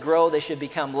and as they grow, they should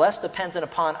become less dependent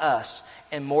upon us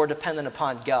and more dependent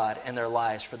upon God in their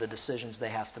lives for the decisions they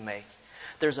have to make.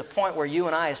 There's a point where you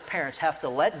and I as parents have to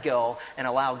let go and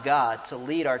allow God to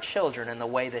lead our children in the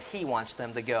way that He wants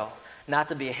them to go. Not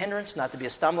to be a hindrance, not to be a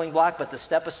stumbling block, but to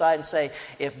step aside and say,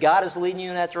 if God is leading you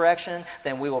in that direction,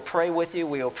 then we will pray with you,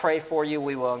 we will pray for you,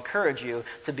 we will encourage you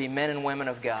to be men and women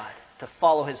of God, to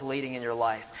follow His leading in your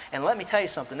life. And let me tell you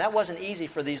something, that wasn't easy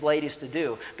for these ladies to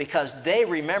do, because they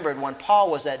remembered when Paul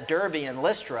was at Derbe and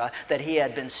Lystra that he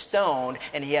had been stoned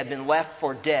and he had been left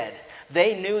for dead.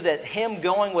 They knew that him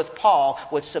going with Paul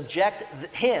would subject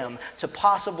him to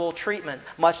possible treatment,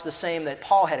 much the same that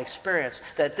Paul had experienced,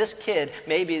 that this kid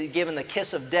may be given the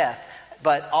kiss of death,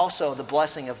 but also the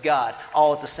blessing of God,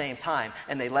 all at the same time.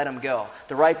 And they let him go.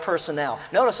 The right personnel.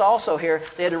 Notice also here,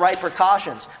 they had the right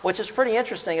precautions, which is pretty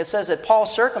interesting. It says that Paul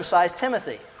circumcised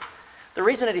Timothy. The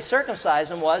reason that he circumcised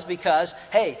him was because,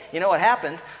 hey, you know what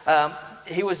happened?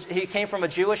 He came from a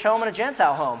Jewish home and a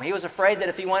Gentile home. He was afraid that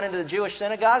if he went into the Jewish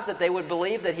synagogues that they would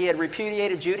believe that he had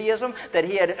repudiated Judaism, that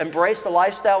he had embraced the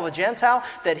lifestyle of a Gentile,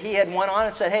 that he had went on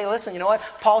and said, hey, listen, you know what?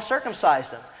 Paul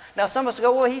circumcised him. Now some of us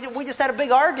go, well, we just had a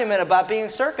big argument about being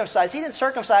circumcised. He didn't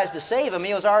circumcise to save him.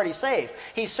 He was already saved.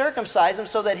 He circumcised him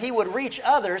so that he would reach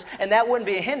others, and that wouldn't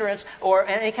be a hindrance or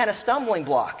any kind of stumbling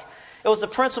block. It was the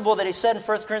principle that he said in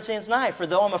 1 Corinthians 9, for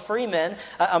though I'm a free man,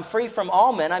 I'm free from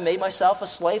all men, I made myself a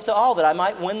slave to all that I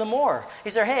might win the more. He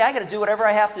said, hey, I got to do whatever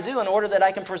I have to do in order that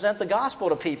I can present the gospel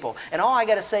to people. And all I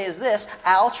got to say is this,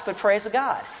 ouch, but praise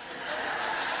God.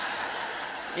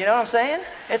 You know what I'm saying?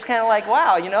 It's kind of like,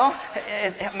 wow, you know,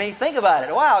 I mean, think about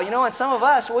it. Wow, you know, and some of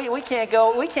us, we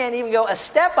can't even go a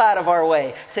step out of our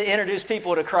way to introduce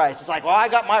people to Christ. It's like, well, I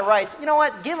got my rights. You know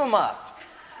what? Give them up.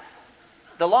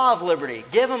 The law of liberty,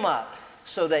 give them up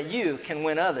so that you can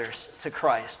win others to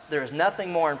Christ. There is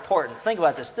nothing more important. Think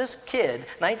about this. This kid,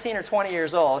 19 or 20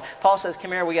 years old, Paul says,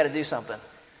 come here, we got to do something.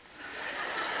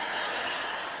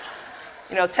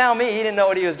 You know, tell me he didn't know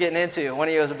what he was getting into when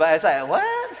he was about. It's like,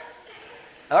 what?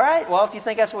 All right, well, if you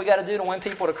think that's what we got to do to win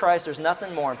people to Christ, there's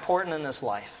nothing more important in this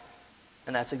life.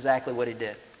 And that's exactly what he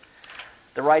did.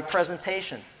 The right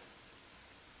presentation.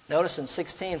 Notice in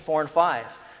 16, 4 and 5.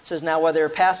 It says, now while they were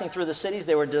passing through the cities,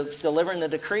 they were delivering the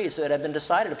decrees that had been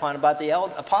decided upon about the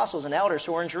apostles and elders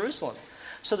who were in Jerusalem.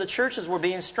 So the churches were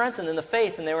being strengthened in the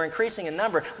faith, and they were increasing in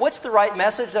number. What's the right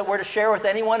message that we're to share with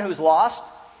anyone who's lost?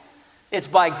 It's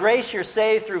by grace you're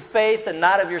saved through faith and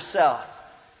not of yourself.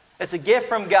 It's a gift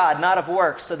from God, not of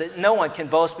works, so that no one can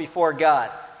boast before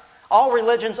God. All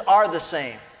religions are the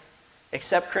same,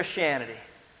 except Christianity.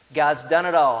 God's done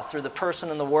it all through the person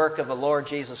and the work of the Lord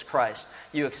Jesus Christ.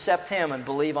 You accept Him and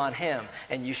believe on Him,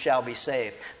 and you shall be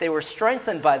saved. They were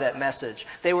strengthened by that message.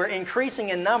 They were increasing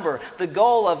in number. The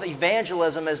goal of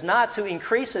evangelism is not to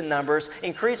increase in numbers.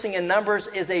 Increasing in numbers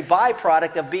is a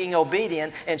byproduct of being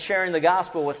obedient and sharing the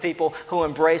gospel with people who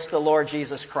embrace the Lord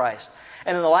Jesus Christ.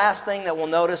 And then the last thing that we'll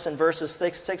notice in verses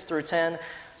 6 through 10,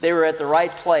 they were at the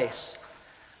right place.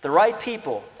 The right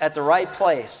people at the right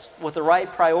place with the right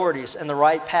priorities and the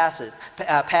right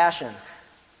passion,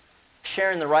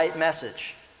 sharing the right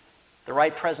message, the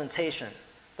right presentation,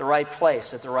 the right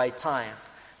place at the right time.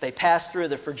 They passed through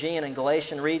the Phrygian and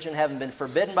Galatian region, having been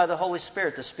forbidden by the Holy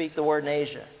Spirit to speak the word in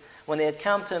Asia. When they had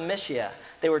come to Mysia,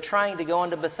 they were trying to go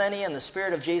into Bithynia, and the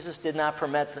Spirit of Jesus did not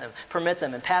permit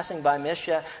them. And passing by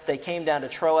Mysia, they came down to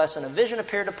Troas, and a vision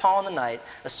appeared to Paul in the night.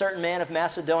 A certain man of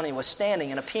Macedonia was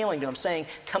standing and appealing to him, saying,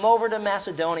 "Come over to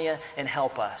Macedonia and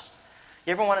help us."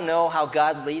 You ever want to know how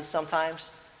God leads sometimes?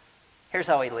 Here's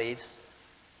how He leads.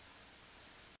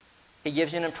 He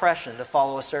gives you an impression to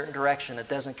follow a certain direction that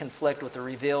doesn't conflict with the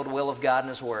revealed will of God and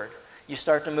His Word. You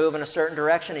start to move in a certain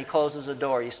direction, He closes a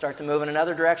door. You start to move in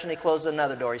another direction, He closes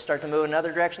another door. You start to move in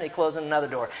another direction, He closes another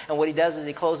door. And what He does is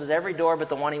He closes every door but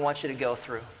the one He wants you to go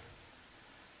through.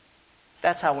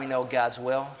 That's how we know God's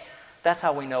will. That's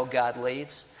how we know God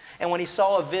leads. And when he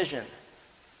saw a vision,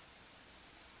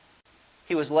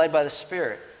 he was led by the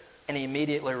Spirit, and he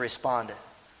immediately responded.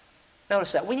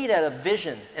 Notice that. We need to have a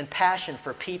vision and passion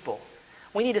for people.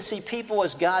 We need to see people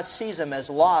as God sees them, as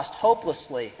lost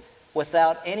hopelessly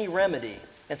without any remedy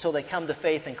until they come to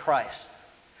faith in Christ.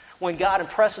 When God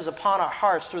impresses upon our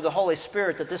hearts through the Holy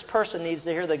Spirit that this person needs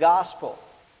to hear the gospel,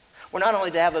 we're not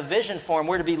only to have a vision for him,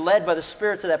 we're to be led by the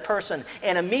Spirit to that person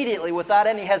and immediately, without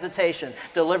any hesitation,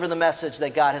 deliver the message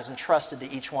that God has entrusted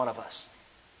to each one of us.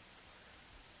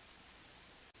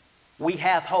 We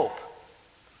have hope,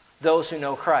 those who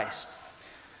know Christ.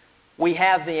 We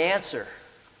have the answer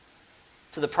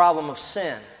to the problem of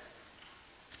sin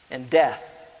and death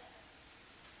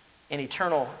and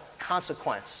eternal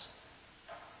consequence.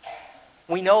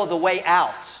 We know the way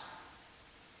out.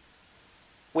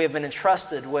 We have been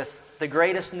entrusted with the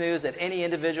greatest news that any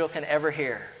individual can ever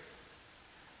hear,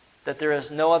 that there is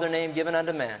no other name given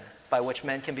unto men by which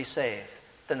men can be saved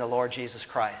than the Lord Jesus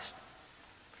Christ.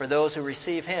 For those who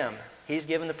receive Him, He's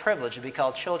given the privilege to be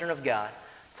called children of God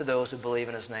to those who believe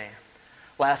in His name.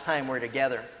 Last time we were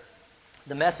together,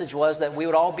 the message was that we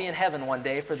would all be in heaven one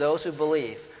day for those who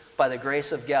believe by the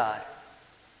grace of God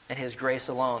and His grace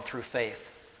alone through faith.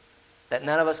 That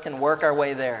none of us can work our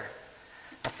way there.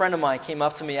 A friend of mine came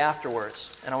up to me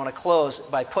afterwards, and I want to close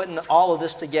by putting all of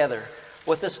this together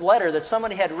with this letter that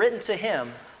somebody had written to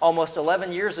him almost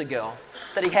 11 years ago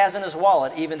that he has in his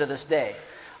wallet even to this day.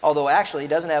 Although actually he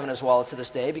doesn't have it in his wallet to this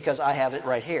day because I have it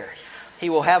right here. He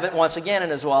will have it once again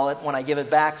in his wallet when I give it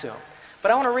back to him.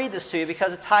 But I want to read this to you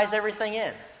because it ties everything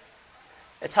in.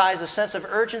 It ties a sense of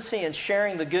urgency in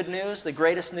sharing the good news, the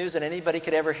greatest news that anybody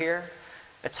could ever hear.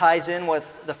 It ties in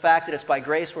with the fact that it's by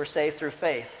grace we're saved through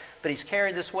faith. But he's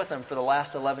carried this with him for the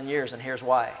last 11 years, and here's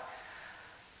why.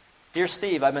 Dear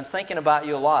Steve, I've been thinking about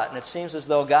you a lot, and it seems as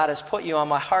though God has put you on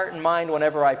my heart and mind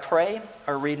whenever I pray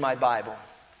or read my Bible.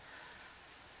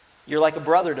 You're like a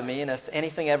brother to me, and if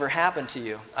anything ever happened to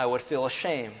you, I would feel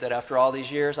ashamed that after all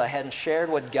these years I hadn't shared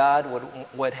what God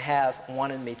would have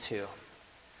wanted me to.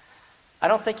 I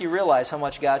don't think you realize how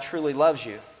much God truly loves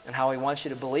you and how He wants you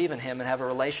to believe in Him and have a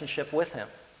relationship with Him.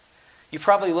 You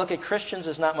probably look at Christians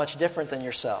as not much different than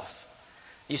yourself.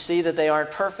 You see that they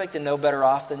aren't perfect and no better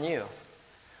off than you.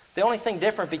 The only thing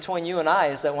different between you and I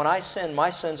is that when I sin, my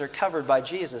sins are covered by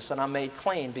Jesus and I'm made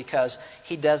clean because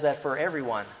He does that for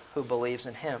everyone who believes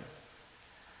in Him.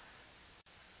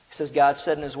 He says, God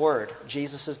said in His Word,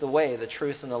 Jesus is the way, the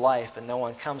truth, and the life, and no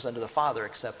one comes unto the Father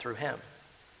except through Him.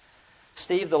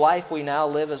 Steve, the life we now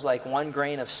live is like one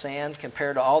grain of sand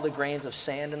compared to all the grains of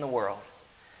sand in the world.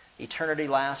 Eternity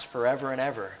lasts forever and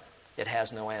ever. It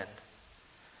has no end.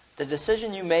 The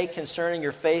decision you make concerning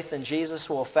your faith in Jesus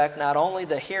will affect not only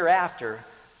the hereafter,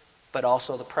 but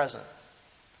also the present.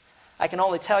 I can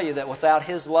only tell you that without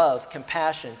His love,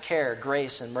 compassion, care,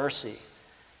 grace, and mercy,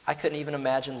 I couldn't even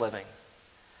imagine living.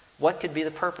 What could be the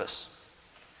purpose?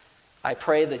 I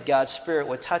pray that God's Spirit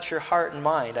would touch your heart and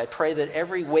mind. I pray that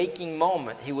every waking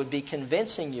moment He would be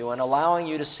convincing you and allowing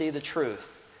you to see the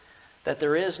truth, that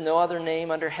there is no other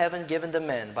name under heaven given to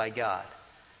men by God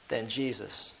than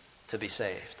Jesus to be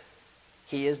saved.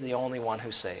 He is the only one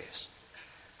who saves.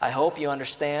 I hope you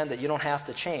understand that you don't have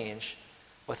to change.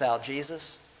 Without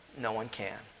Jesus, no one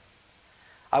can.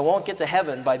 I won't get to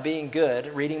heaven by being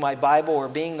good, reading my Bible, or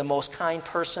being the most kind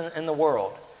person in the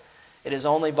world. It is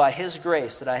only by His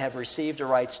grace that I have received a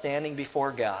right standing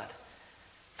before God.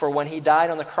 For when He died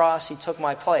on the cross, He took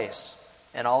my place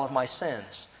and all of my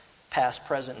sins, past,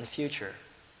 present, and future.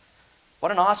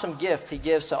 What an awesome gift He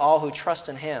gives to all who trust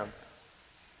in Him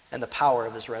and the power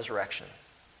of His resurrection.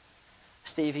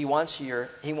 Steve, He wants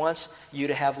you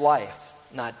to have life,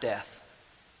 not death.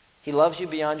 He loves you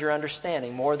beyond your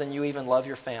understanding, more than you even love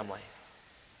your family.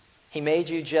 He made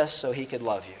you just so He could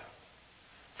love you.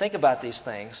 Think about these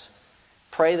things.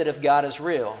 Pray that if God is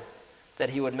real, that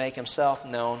He would make Himself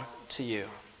known to you.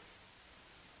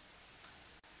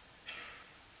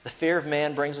 The fear of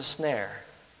man brings a snare,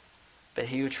 but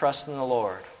he who trusts in the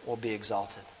Lord will be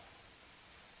exalted.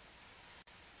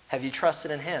 Have you trusted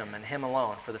in Him and Him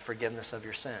alone for the forgiveness of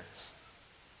your sins?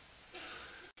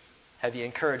 Have you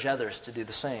encouraged others to do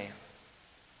the same?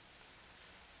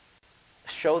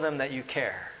 Show them that you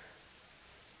care,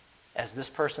 as this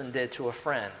person did to a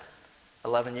friend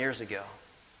 11 years ago,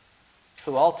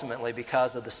 who ultimately,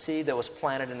 because of the seed that was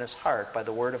planted in his heart by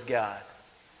the Word of God,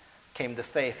 came to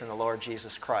faith in the Lord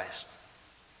Jesus Christ,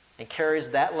 and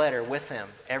carries that letter with him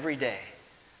every day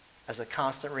as a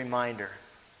constant reminder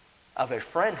of a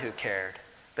friend who cared,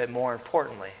 but more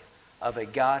importantly, of a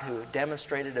God who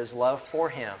demonstrated His love for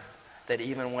him, that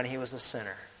even when he was a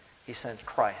sinner, He sent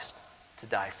Christ to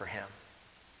die for him.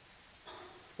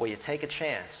 Will you take a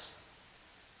chance?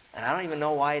 And I don't even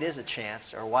know why it is a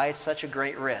chance or why it's such a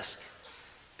great risk.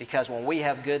 Because when we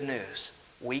have good news,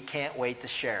 we can't wait to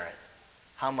share it.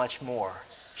 How much more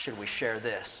should we share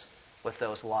this with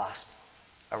those lost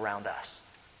around us?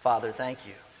 Father, thank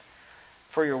you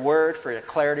for your word, for the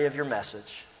clarity of your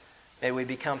message. May we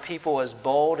become people as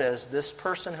bold as this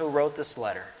person who wrote this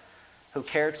letter, who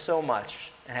cared so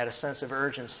much and had a sense of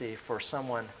urgency for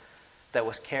someone that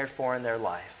was cared for in their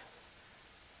life.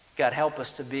 God, help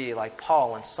us to be like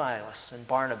Paul and Silas and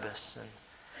Barnabas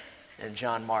and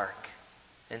John Mark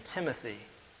and Timothy,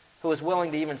 who was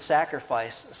willing to even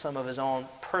sacrifice some of his own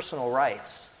personal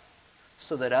rights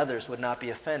so that others would not be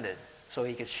offended, so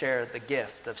he could share the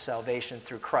gift of salvation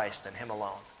through Christ and Him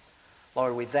alone.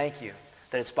 Lord, we thank you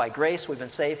that it's by grace we've been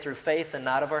saved through faith and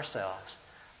not of ourselves,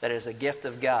 that it is a gift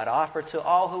of God offered to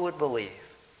all who would believe.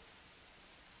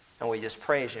 And we just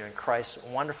praise you in Christ's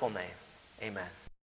wonderful name. Amen.